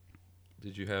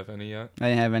 Did you have any yet? I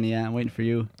didn't have any. I'm waiting for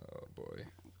you. Oh boy!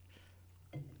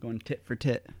 Going tit for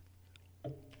tit.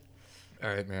 All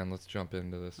right, man. Let's jump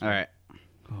into this. All right.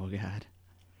 Oh God.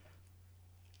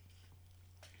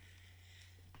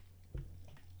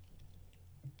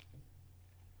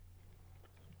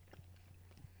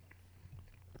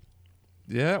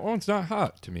 Yeah, that one's not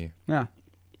hot to me. Yeah.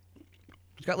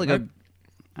 It's got like Okay.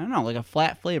 I don't know, like a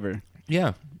flat flavor.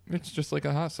 Yeah, it's just like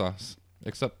a hot sauce,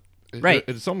 except Right.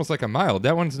 it's almost like a mild.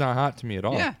 That one's not hot to me at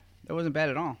all. Yeah, that wasn't bad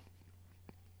at all.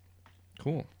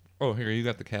 Cool. Oh, here, you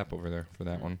got the cap over there for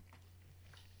that one.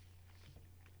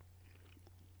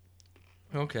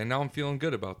 Okay, now I'm feeling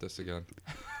good about this again.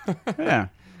 Yeah.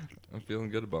 I'm feeling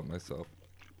good about myself.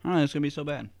 I don't think it's gonna be so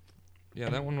bad. Yeah,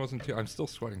 that one wasn't too... I'm still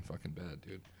sweating fucking bad,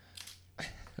 dude.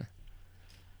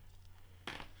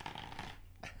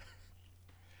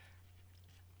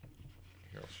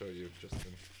 Here, I'll show you,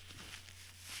 Justin.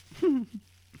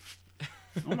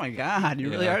 Oh my god, you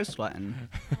really Yeah. are sweating.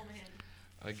 Oh man.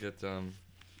 I get, I'll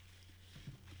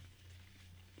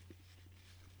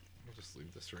just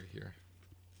leave this right here.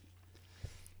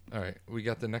 All right, we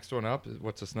got the next one up.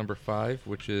 What's this, number 5,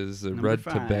 which is the Number red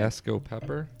 5. Tabasco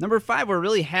pepper. Number 5, we're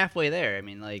really halfway there. I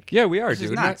mean, like Yeah, we are, this is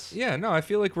dude. nuts. Yeah, no, I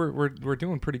feel like we're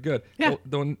doing pretty good. Yeah.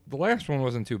 The last one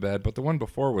wasn't too bad, but the one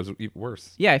before was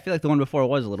worse. Yeah, I feel like the one before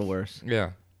was a little worse.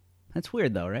 Yeah, That's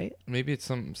weird though, right? maybe it's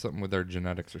something with our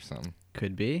genetics or something.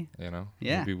 Could be. You know?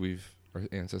 Yeah. Maybe our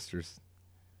ancestors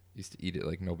used to eat it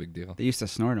like no big deal. They used to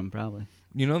snort them, probably.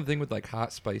 You know the thing with like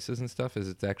hot spices and stuff is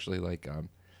it's actually like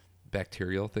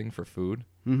bacterial thing for food.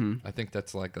 Mm-hmm. I think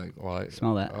that's like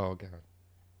Smell that. Oh god.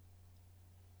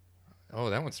 Oh,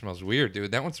 that one smells weird,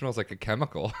 dude. That one smells like a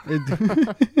chemical.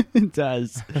 It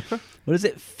does. What is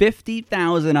it?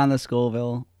 50,000 on the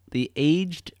Scoville. The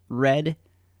aged red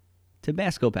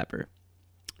Tabasco pepper.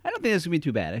 I don't think this would be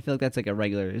too bad. I feel like that's like a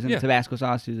regular. Isn't Yeah. Tabasco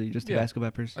sauce usually just Yeah. Tabasco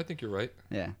peppers? I think you're right.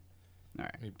 Yeah. All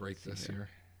right. Let me break this here.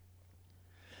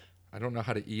 I don't know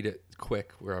how to eat it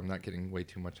quick where I'm not getting way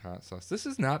too much hot sauce. This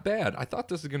is not bad. I thought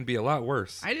this was going to be a lot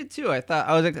worse. I did too. I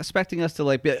was expecting us to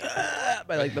like be like,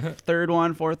 by like the third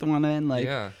one, fourth one in. Like,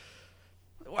 yeah.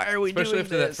 why are we Especially doing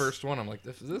after this? that first one. I'm like,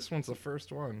 this one's the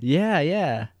first one. Yeah,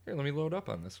 yeah. Here, let me load up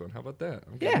on this one. How about that?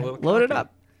 I'm getting Yeah, a little load it cocky.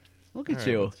 up. Look at All right,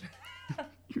 you. let's-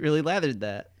 You really lathered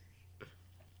that.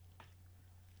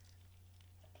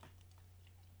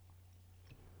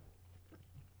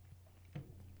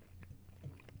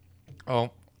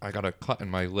 Oh, I got a cut in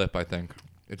my lip, I think.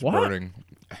 It's What? burning.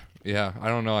 Yeah, I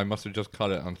don't know. I must have just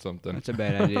cut it on something. That's a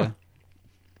bad idea.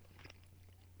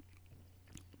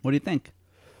 What do you think?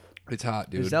 It's hot,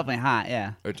 dude. It's definitely hot,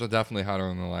 yeah. It's definitely hotter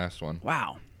than the last one.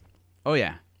 Wow. Oh,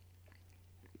 yeah.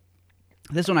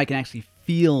 This one I can actually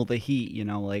feel the heat, you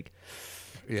know, like,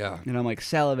 Yeah. and I'm like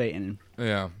salivating.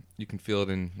 Yeah. You can feel it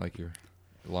in like your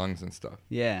lungs and stuff.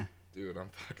 Yeah. Dude, I'm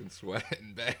fucking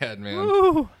sweating bad, man.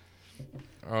 Woo!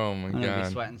 Oh my I'm going to be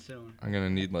god. sweating soon. I'm gonna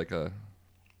need like a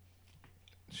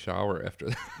shower after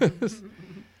this.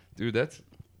 Dude, that's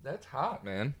hot,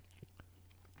 man.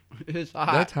 It's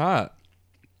hot. That's hot.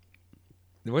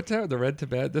 What's that? The red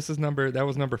Tabasco. That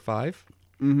was number 5.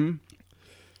 Mm-hmm.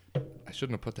 I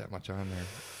shouldn't have put that much on there.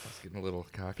 I was getting a little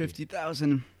cocky.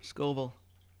 50,000 Scoville.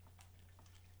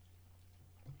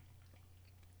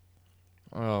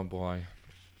 Oh boy.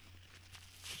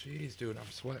 Jeez, dude, I'm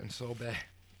sweating so bad.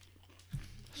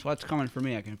 Sweat's coming for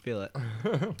me. I can feel it.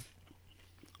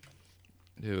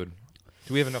 Dude,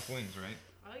 do we have enough wings, right?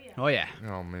 Oh yeah. Oh, yeah.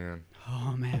 Oh man,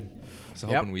 Oh, man. I was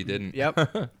Yep. hoping we didn't.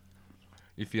 Yep.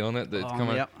 You feeling it? That it's Oh,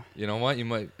 coming. yep. You know what? You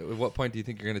might. At what point do you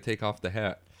think you're gonna take off the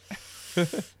hat?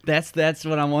 That's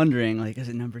what I'm wondering. Like, is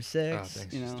it number 6? Oh,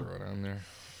 thanks. you Just know? throw it on there.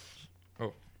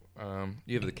 Oh,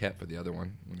 you have the cap for the other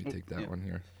one. Let me take that Yep. one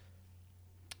here.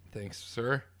 Thanks,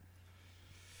 sir.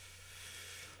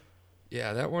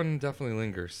 Yeah, that one definitely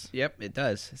lingers. Yep, it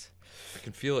does. I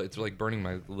can feel it. It's like burning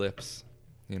my lips.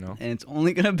 You know. And it's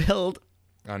only going to build.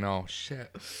 I know. Shit,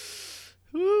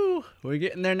 Woo! We're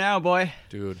getting there now, boy.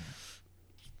 dude.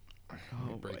 Let me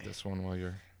Oh, break boy. this one while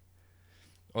you're.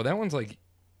 Oh, that one's like.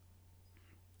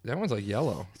 That one's like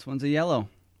yellow. This one's a yellow.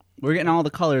 We're getting all the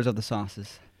colors of the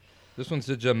sauces. This one's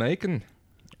a Jamaican.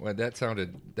 Well, that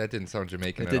didn't sound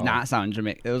Jamaican It at did all. not sound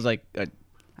Jamaican. It was like, I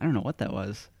don't know what that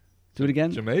was. Do it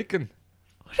again. Jamaican.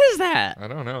 What is that? I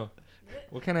don't know.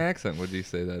 What kind of accent would you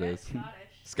say that is? That's Scottish.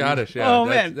 Scottish, yeah. Oh,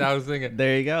 that's- man. I was thinking.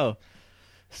 There you go.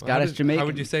 Scottish Jamaican. How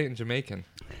would you say it in Jamaican?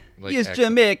 Like He's accent.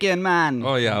 Jamaican, man.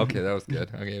 Oh yeah, okay, that was good.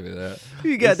 I gave you that.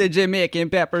 You got the Jamaican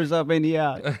peppers up in the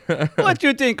yard. What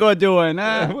you think we're doing,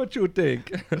 huh? What you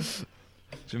think?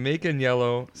 Jamaican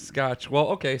yellow, Scotch. Well,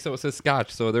 okay, so it says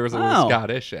Scotch, so there was a little Oh.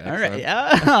 Scottish accent. All right.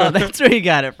 Yeah. Oh, that's where you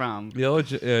got it from.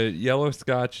 Yellow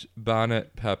Scotch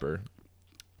bonnet pepper.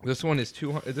 This one is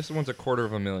 200. This one's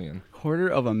 $250,000.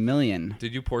 $250,000.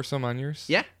 Did you pour some on yours?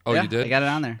 Yeah. Oh, yeah, you did? I got it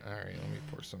on there. All right, let me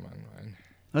pour some on mine.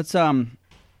 Let's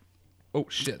Oh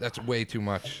shit, that's way too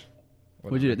much.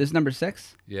 What'd you do? This is number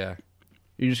 6. Yeah.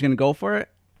 You're just gonna go for it?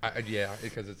 Yeah,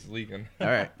 because it's leaking. All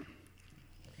right.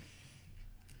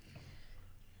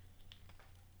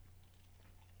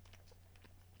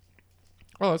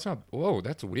 Oh, that's not. Whoa,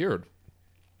 that's weird.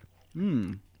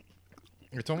 Hmm.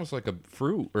 It's almost like a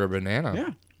fruit or a banana. Yeah.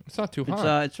 It's not too It's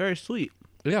hot. it's very sweet.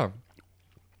 Yeah.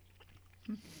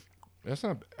 That's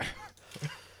not.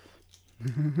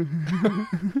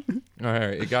 All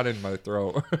right, it got in my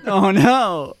throat. Oh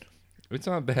no. It's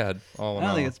not bad. All in I don't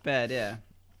all. think it's bad. Yeah.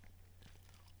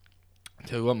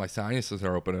 Tell you what, my sinuses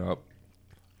are opening up.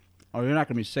 Oh, you're not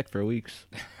gonna be sick for weeks.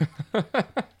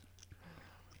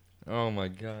 Oh my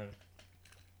god.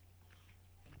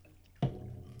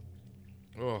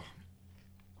 Oh.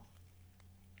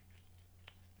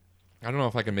 I don't know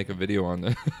if I can make a video on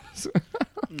this.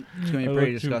 It's gonna I be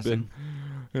pretty look too disgusting.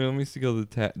 Here, let me see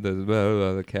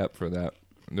the cap for that.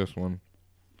 This one.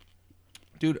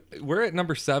 Dude, we're at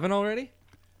number 7 already?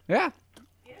 Yeah.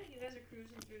 Yeah, you guys are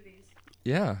cruising through these.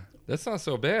 Yeah, that's not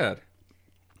so bad.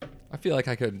 I feel like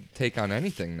I could take on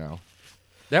anything now.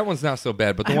 That one's not so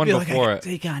bad, but the I one feel like I before could it,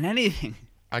 take on anything.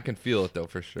 I can feel it though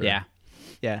for sure. Yeah.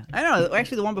 Yeah. I know.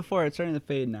 Actually, the one before it's starting to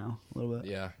fade now a little bit.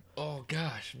 Yeah. Oh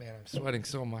gosh, man, I'm sweating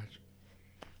so much.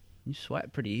 You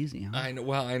sweat pretty easy, huh? I know.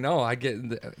 Well, I know. I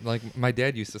get like my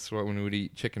dad used to sweat when we would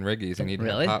eat chicken riggies, and he'd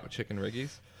Really? have hot chicken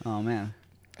riggies. Oh man.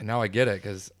 And now I get it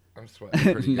because I'm sweating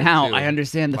pretty good Now too. I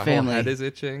understand the my family. whole head is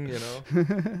itching, you know. All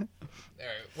right,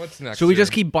 what's next? Should we here?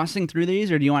 just keep busting through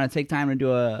these, or do you want to take time to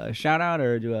do a shout out,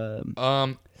 or do a?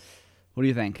 What do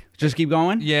you think? Just keep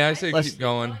going. Yeah, I say Let's- keep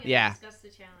going. Okay, Yeah. Discuss the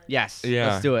challenge. Yes.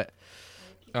 Yeah. Let's do it.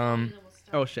 Keep going, and then we'll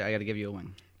start. Oh shit! I got to give you a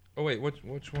win. Oh wait, which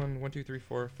one? 1, 2, 3,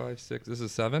 4, 5, 6. This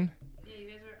is 7. Yeah, you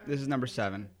guys are. This is number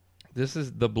 7. This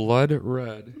is the blood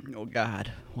red Oh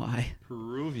God, why?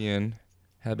 Peruvian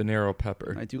habanero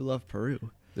pepper. I do love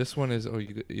Peru. This one is. Oh,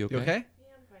 you okay? You okay? Yeah,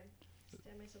 I'm fine.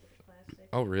 Stab myself with a plastic.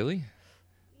 Oh really?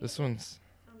 This one's.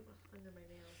 I'm under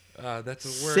my nails. That's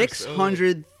the worst.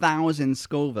 600,000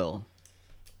 Scoville.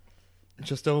 Oh,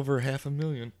 just over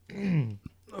 500,000.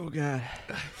 Oh God.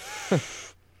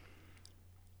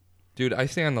 Dude, I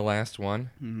say on the last one,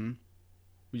 Mm-hmm.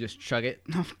 We just chug it.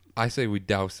 I say we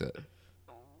douse it.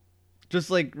 Just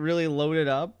like really load it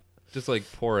up. Just like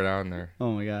pour it on there.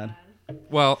 Oh my God.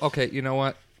 Well, okay, you know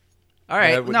what? All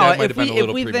right. That, no, that might if have been we a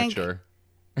little if we think premature.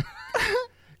 Because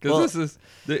Well- this is,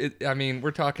 I mean,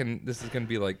 we're talking. This is going to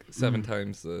be like 7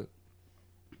 times the.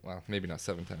 Well, maybe not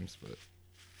 7 times, but.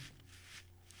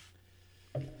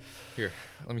 Here,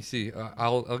 let me see.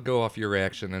 I'll go off your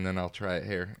reaction and then I'll try it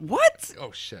here. what?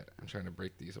 Oh shit! I'm trying to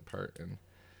break these apart and.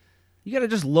 You gotta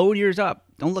just load yours up.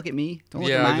 Don't look at me. Don't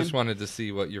look at Yeah, mine. I just wanted to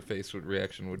see what your face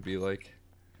reaction would be like.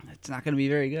 It's not gonna be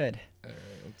very good. All right,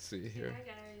 let's see here. Hi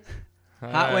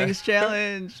guys. Hot Hi. Wings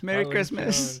challenge. Merry Hot Wings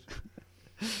Christmas.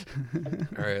 challenge.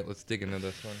 All right, let's dig into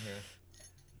this one here.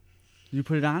 You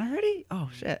put it on already? Oh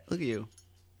shit! Look at you.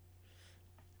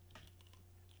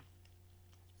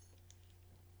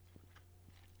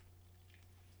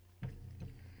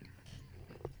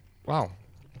 Wow.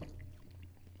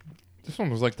 This one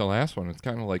was like the last one. It's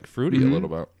kind of like fruity a Mhm. little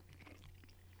bit.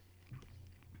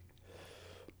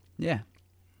 Yeah.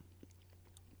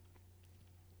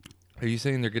 Are you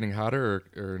saying they're getting hotter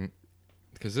or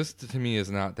because this to me is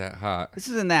not that hot. This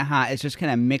isn't that hot. It's just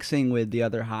kind of mixing with the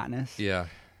other hotness. Yeah.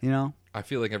 You know, I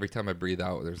feel like every time I breathe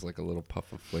out, there's like a little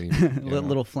puff of flame. a you know?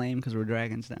 little flame because we're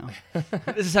dragons now.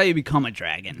 This is how you become a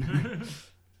dragon.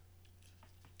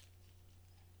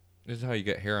 This is how you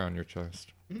get hair on your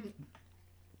chest. Look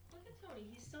at Tony.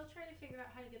 He's still trying to figure out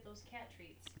how to get those cat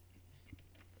treats.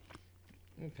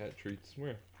 Cat treats.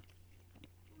 Where?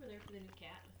 Over there for the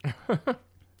new cat.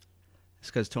 It's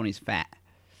because Tony's fat.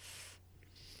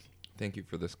 Thank you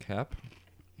for this cap.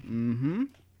 Mm-hmm.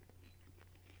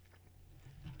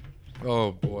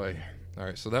 Oh boy. All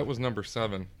right, so that was number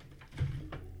 7.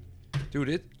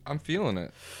 Dude, I'm feeling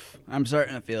it. I'm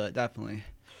starting to feel it, definitely.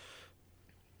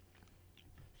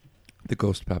 The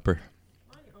ghost pepper.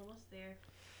 Oh, you're almost there.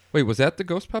 Wait, was that the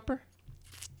ghost pepper?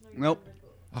 No, you're Nope. under go-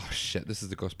 Oh shit, this is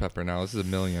the ghost pepper now. This is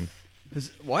 1,000,000.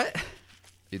 What?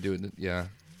 You do it, yeah.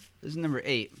 This is number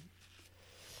 8.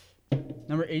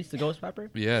 Number 8's the ghost pepper?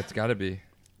 Yeah, it's got to be.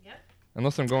 Yep.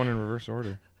 Unless I'm going in reverse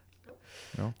order.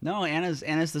 No, Anna's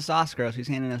the sauce girl. She's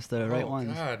handing us the right oh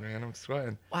ones. God, man, I'm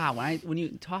sweating. Wow, when you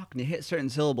talk and you hit certain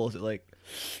syllables, it like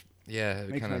Yeah, it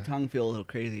makes kind my of. tongue feel a little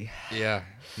crazy. Yeah,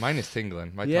 mine is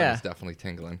tingling. My Yeah. tongue is definitely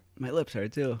tingling. My lips are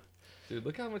too. Dude,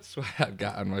 look how much sweat I've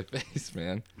got on my face,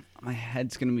 man. My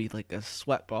head's gonna be like a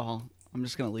sweat ball. I'm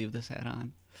just gonna leave this hat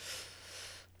on.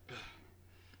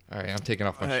 All right, I'm taking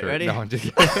off my All right, shirt. ready? No, I'm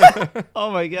just Oh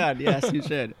my god, yes, you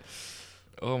should.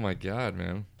 Oh my God,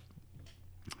 man.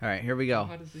 All right, here we go.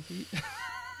 How does the heat?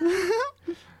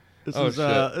 This Oh, was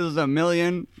shit. this was a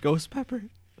million ghost pepper.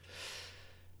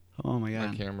 Oh my My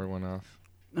god. camera went off.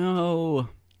 No.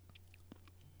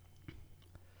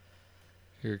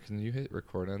 Here, can you hit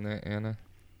record on that, Anna?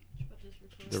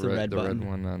 It's the red the button. red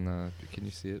one on the. Can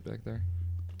you see it back there?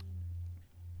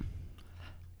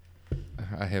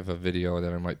 I have a video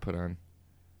that I might put on.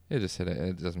 Yeah, just hit it.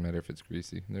 It doesn't matter if it's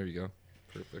greasy. There you go.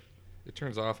 Perfect. It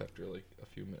turns off after like a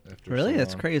few minutes. After Really? so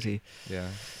That's long. crazy. Yeah,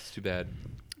 it's too bad.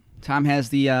 Tom has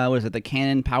the what is it? The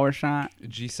Canon PowerShot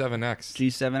G7X.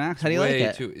 G7X. How do you like way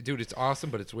it? too, dude. It's awesome,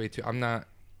 but it's way too. I'm not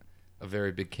a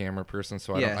very big camera person,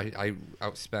 so Yeah. I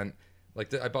outspent.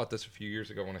 Like I bought this a few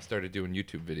years ago when I started doing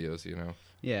YouTube videos. You know,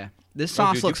 Yeah. This Oh,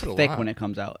 sauce dude, you looks put a thick lot. when it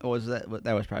comes out. Was that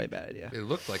was probably a bad idea. it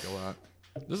looked like a lot.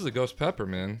 This is a ghost pepper,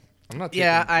 man. I'm not.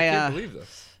 Yeah, I can't I, believe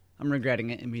this. I'm regretting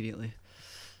it immediately.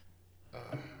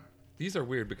 These are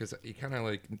weird because you kind of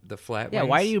like the flat. Yeah. ones,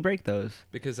 Why do you break those?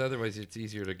 Because otherwise it's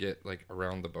easier to get like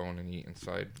around the bone and eat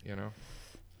inside. You know.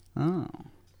 Oh.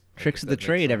 Tricks if of the that makes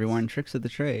trade, sense. everyone. Tricks of the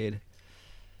trade.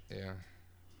 Yeah.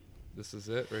 This is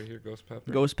it right here, ghost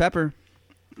pepper. Ghost pepper.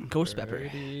 Ghost pepper.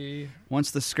 Alrighty. Once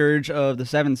the scourge of the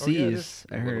seven Oh, yeah, it seas, is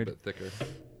I a little heard. bit thicker.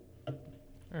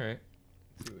 All right.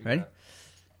 Let's see what we Ready? got.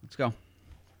 Let's go.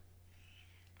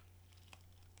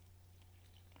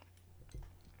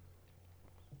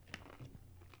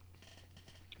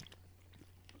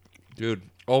 Dude.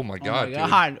 Oh my god, oh my dude.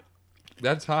 god.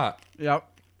 That's hot. Yep.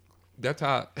 That's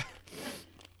hot.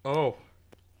 Oh,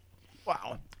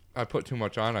 Wow. I put too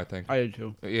much on, I think. I did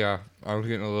too. Yeah, I was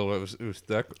getting a little. It was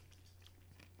thick.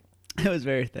 It was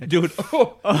very thick. Dude.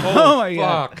 Oh, Oh my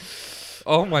God. fuck.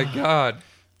 Oh my god.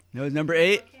 That was number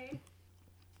 8.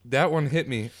 That one hit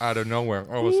me out of nowhere.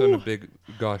 All of a sudden, a big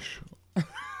gush. I'm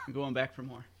going back for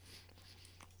more.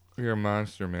 You're a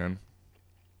monster, man.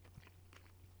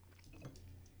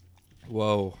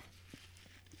 Whoa.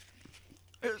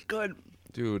 It was good.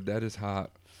 Dude, that is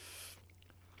hot.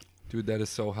 Dude, that is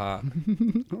so hot.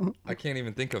 I can't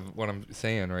even think of what I'm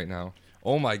saying right now.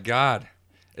 Oh my god.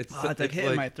 It's, Oh, it's like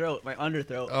hitting my throat, my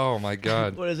underthroat. Oh my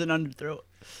god. What is an underthroat?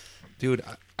 Dude,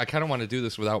 I kind of want to do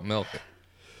this without milk.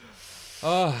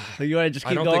 Oh, So you want to just I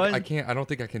keep don't going? think I can't. I don't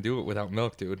think I can do it without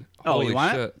milk, dude. Oh, Holy you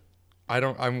want it? shit. I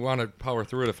don't. I want to power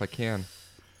through it if I can.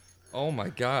 Oh my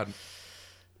god,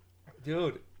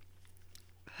 dude,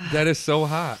 that is so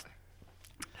hot.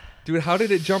 Dude, how did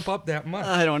it jump up that much?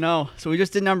 I don't know. So we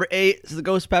just did number 8. This is the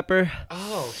ghost pepper.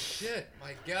 Oh shit,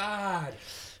 my god.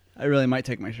 I really might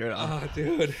take my shirt off. Oh,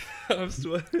 dude, I'm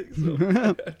sweating so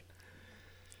bad.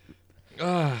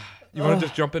 You want to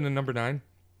just jump into number 9?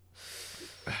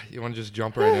 You want to just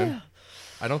jump right in?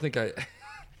 I don't think I.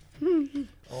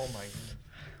 Oh my.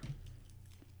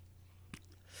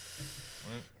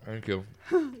 Thank you.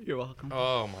 You're welcome.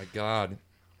 Oh my god.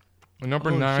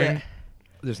 Number Oh, 9. shit.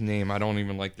 This name, I don't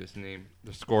even like this name.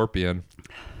 The Scorpion.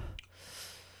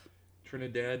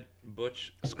 Trinidad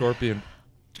Butch Scorpion.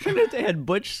 Trinidad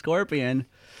Butch Scorpion.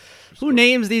 Who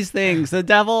names these things? The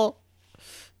devil?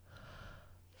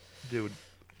 Dude.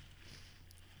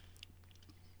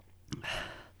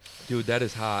 Dude, that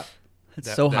is hot.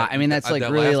 It's so hot. I mean, that's like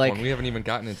really last like one. We haven't even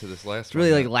gotten into this last it's really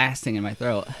one like yet. lasting in my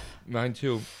throat. Mine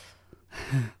too.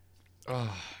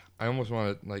 Oh, I almost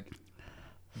want to like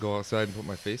go outside and put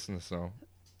my face in the snow.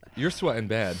 You're sweating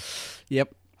bad.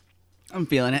 Yep. I'm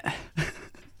feeling it.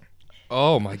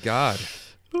 Oh my god.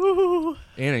 Ooh.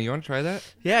 Anna, you want to try that?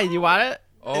 Yeah, you want it?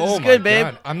 Oh it's my good, babe.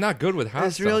 god. I'm not good with hot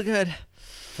It's stuff. real good.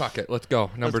 Fuck it. Let's go.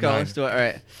 Number Let's go. 9. Let's do it. All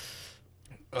right.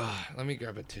 Let me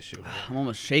grab a tissue. I'm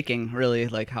almost shaking, really,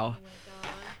 like how. Oh my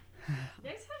god. You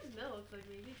guys have milk, like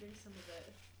maybe drink some of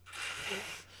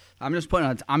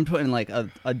it. I'm putting like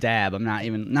a dab. I'm not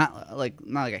even not like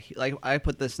like I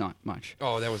put this not much.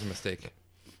 Oh, that was a mistake.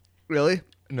 Really?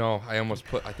 No, I almost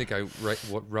put. I think I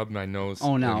rubbed my nose.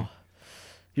 Oh no.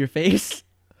 Your face?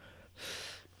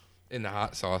 In the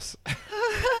hot sauce.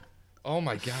 Oh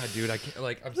my god, dude! I can't.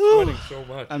 Like, I'm sweating so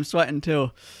much. I'm sweating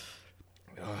too.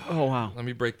 Oh wow. Let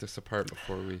me break this apart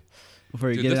before we. Before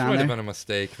you Dude, get this it might on have there. been a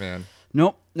mistake, man.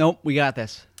 Nope. We got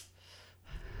this.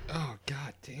 Oh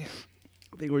god damn!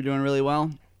 I think we're doing really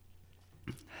well.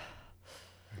 All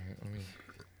right, let me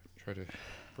try to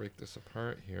break this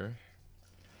apart here.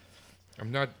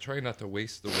 I'm not trying not to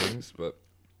waste the wings, but.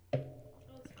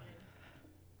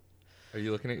 Are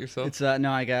you looking at yourself? It's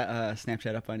no, I got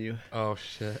Snapchat up on you. Oh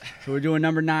shit! So we're doing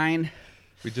number 9.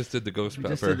 We just did the ghost We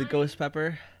pepper. just did the ghost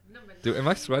pepper. Number Dude, am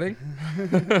I sweating?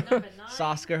 Number 9.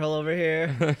 Sauce girl over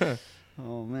here.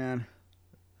 Oh man.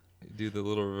 Do the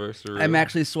little reverse. I'm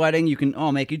actually sweating. You can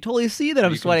make you totally see that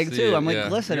I'm You can sweating see too. it, I'm like yeah.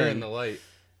 glistening. You're in the light.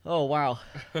 Oh wow.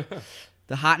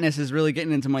 The hotness is really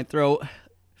getting into my throat.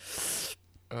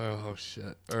 Oh shit!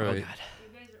 All Oh right. God.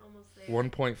 You guys are almost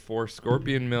there. 1.4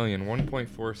 Scorpion Million.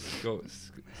 1.4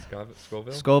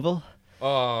 Scoville. Scoville.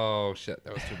 Oh shit!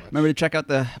 That was too much. Remember to check out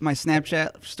my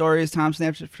Snapchat stories, Tom's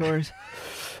Snapchat stories.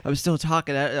 I'm still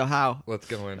talking. I don't know how. Let's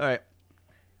go in. All right.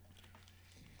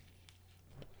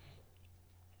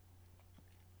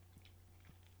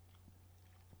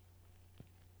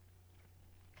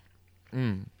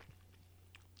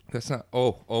 That's not.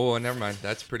 Oh, never mind.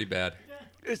 That's pretty bad,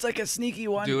 It's like a sneaky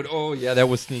one. dude. Oh yeah, that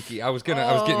was sneaky. I was getting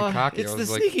cocky. It's I the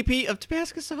was like, sneaky Pete of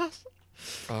Tabasco sauce.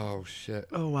 oh shit,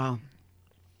 Oh wow.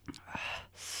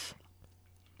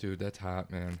 dude, that's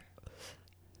hot, man.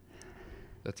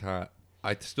 That's hot.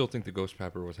 I still think the ghost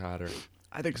pepper was hotter.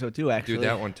 I think so too. Actually. Dude,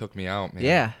 that one took me out, man.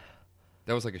 Yeah.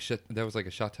 That was like a shit. That was like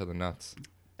a shot to the nuts.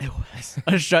 It was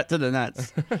a shot to the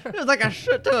nuts. It was like a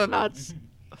shot to the nuts.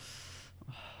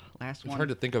 Last It's one. hard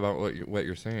to think about what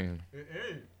you're saying.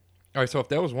 All right, so if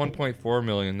that was 1.4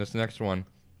 million, this next one,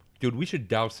 dude, we should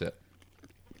douse it.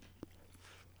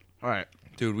 All right.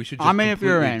 Dude, we should just I'm in if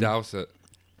you're completely in. douse it.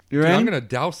 You're Dude, in. I'm gonna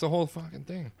douse the whole fucking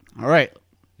thing. All right.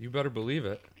 You better believe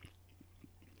it.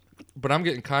 But I'm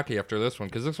getting cocky after this one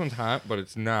because this one's hot, but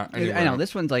it's not. I anywhere. know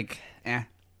this one's like, eh.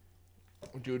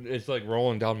 Dude, it's like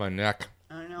rolling down my neck.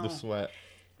 I know. The sweat.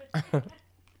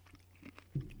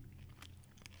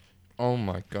 Oh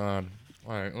my god!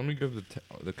 All right, let me give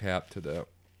the cap to that.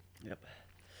 Yep.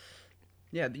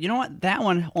 Yeah, you know what? That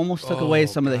one almost took away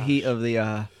some of the heat of the.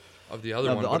 Of the other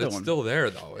Of one, the but other it's one. still there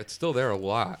though. It's still there a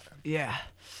lot. Yeah.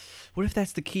 What if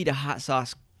that's the key to hot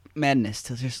sauce madness?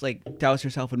 To just like douse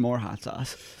yourself in more hot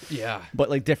sauce, Yeah. but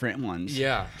like different ones.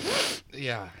 Yeah.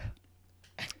 Yeah.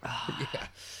 Yeah.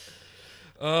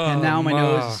 And now my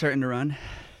nose ma. is starting to run.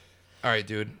 All right,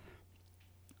 dude.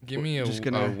 Give me Just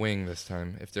a gonna- wing this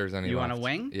time, if there's any. You want a left.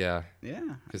 wing? Yeah, Yeah.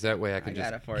 because that way I can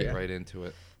got just it for get ya. right into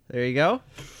it. There you go.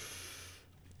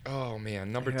 Oh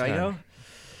man, number Here 10. I go.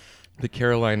 The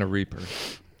Carolina Reaper.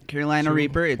 Carolina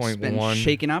Reaper. It's been 2.1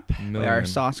 shaken up by our million.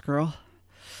 sauce girl.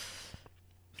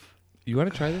 You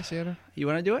want to try this, Anna? You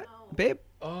want to do it, babe?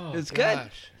 Oh, It's good.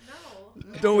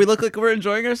 No. Don't we look like we're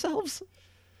enjoying ourselves?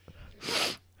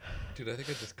 Dude, I think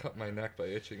I just cut my neck by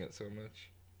itching it so much.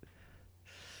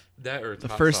 That or The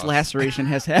hot first sauce. laceration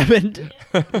has happened.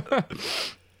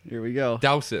 Here we go.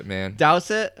 Douse it, man.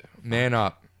 Douse it. Man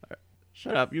up.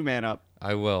 Shut up, you man up.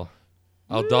 I will.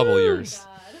 I'll double yours. God.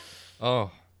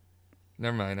 Oh,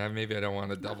 never mind. Maybe I don't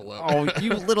want to double up. Oh,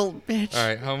 you little bitch. All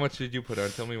right, how much did you put on?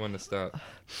 Tell me when to stop.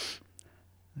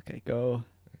 Okay, go.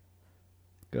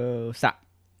 Go. Stop.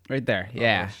 Right there.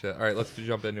 Yeah. Oh, shit. All right, let's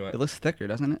jump into It it. looks thicker,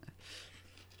 doesn't it?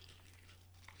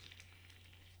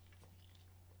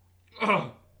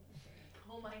 Oh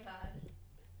my god.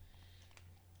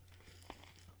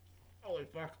 Holy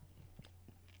fuck.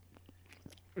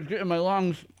 It's getting my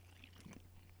lungs.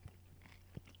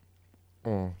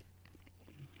 Oh.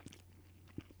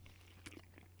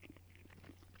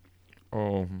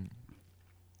 Oh. If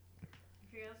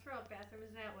you're gonna throw up, bathroom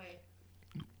is that way.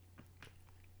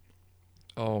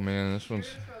 Oh man, this If you're one's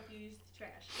gonna throw up, you use the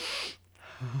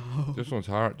trash. this one's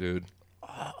hot, dude.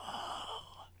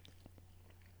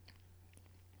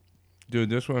 Dude,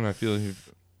 this one I feel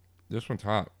this one's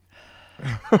hot.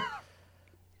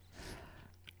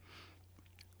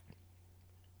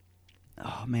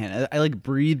 Oh man, I like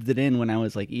breathed it in when I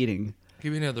was like eating.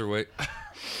 Give me another wing.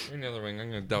 Give me another wing. I'm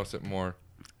gonna douse it more.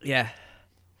 Yeah.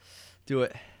 Do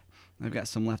it. I've got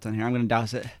some left on here. I'm gonna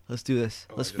douse it. Let's do this.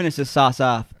 Oh, Let's I just- finish this sauce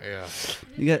off. Yeah,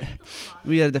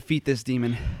 We gotta defeat this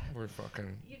demon. we're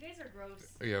fucking. You guys are gross.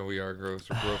 Yeah, we are gross.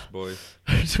 We're gross boys.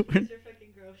 You guys are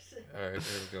fucking gross. All right,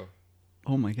 there we go.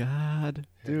 Oh my god,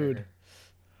 dude.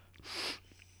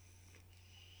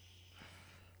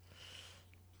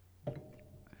 There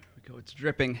we go. It's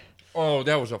dripping. Oh,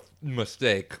 that was a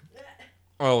mistake.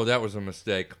 Oh, that was a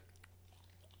mistake.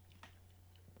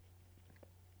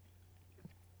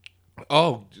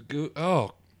 Oh,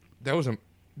 that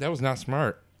was not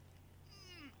smart.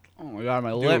 Oh my god, my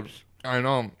Dude, lips. I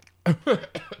know.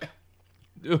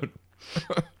 Dude.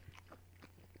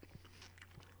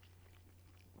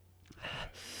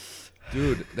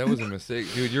 Dude, that was a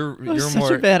mistake. Dude, you're That was more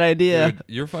such a bad idea. Dude,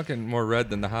 you're fucking more red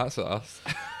than the hot sauce.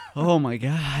 Oh my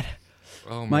god.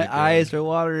 Oh My God. eyes are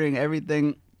watering.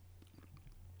 Everything.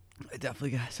 I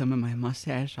definitely got some of my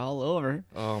mustache all over.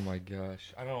 Oh my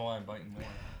gosh. I don't know why I'm biting more.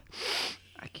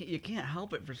 I can't. You can't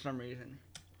help it for some reason.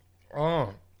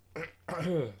 Oh.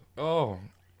 Oh.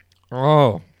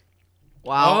 Oh.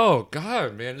 Wow. Oh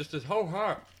God, man, this is so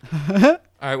hot. All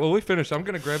right, well we finished. I'm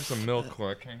gonna grab some milk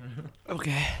quick.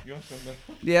 Okay. You want some milk?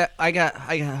 Yeah, I got.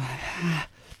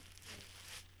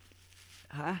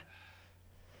 Huh?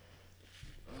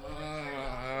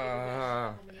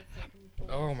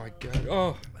 Oh my god.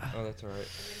 Oh, that's all right.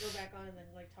 And then go back on and then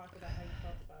like talk about how you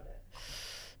felt about it.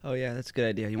 Oh yeah, that's a good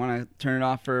idea. You want to turn it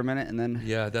off for a minute and then?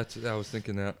 Yeah, I was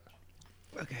thinking that.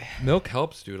 Okay. Milk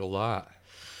helps, dude, a lot.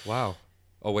 Wow.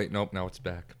 Oh wait, nope. Now it's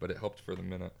back, but it helped for the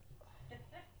minute.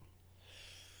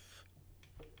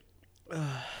 All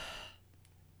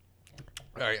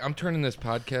right, I'm turning this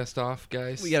podcast off,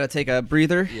 guys. We gotta take a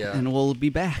breather, Yeah. and we'll be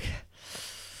back.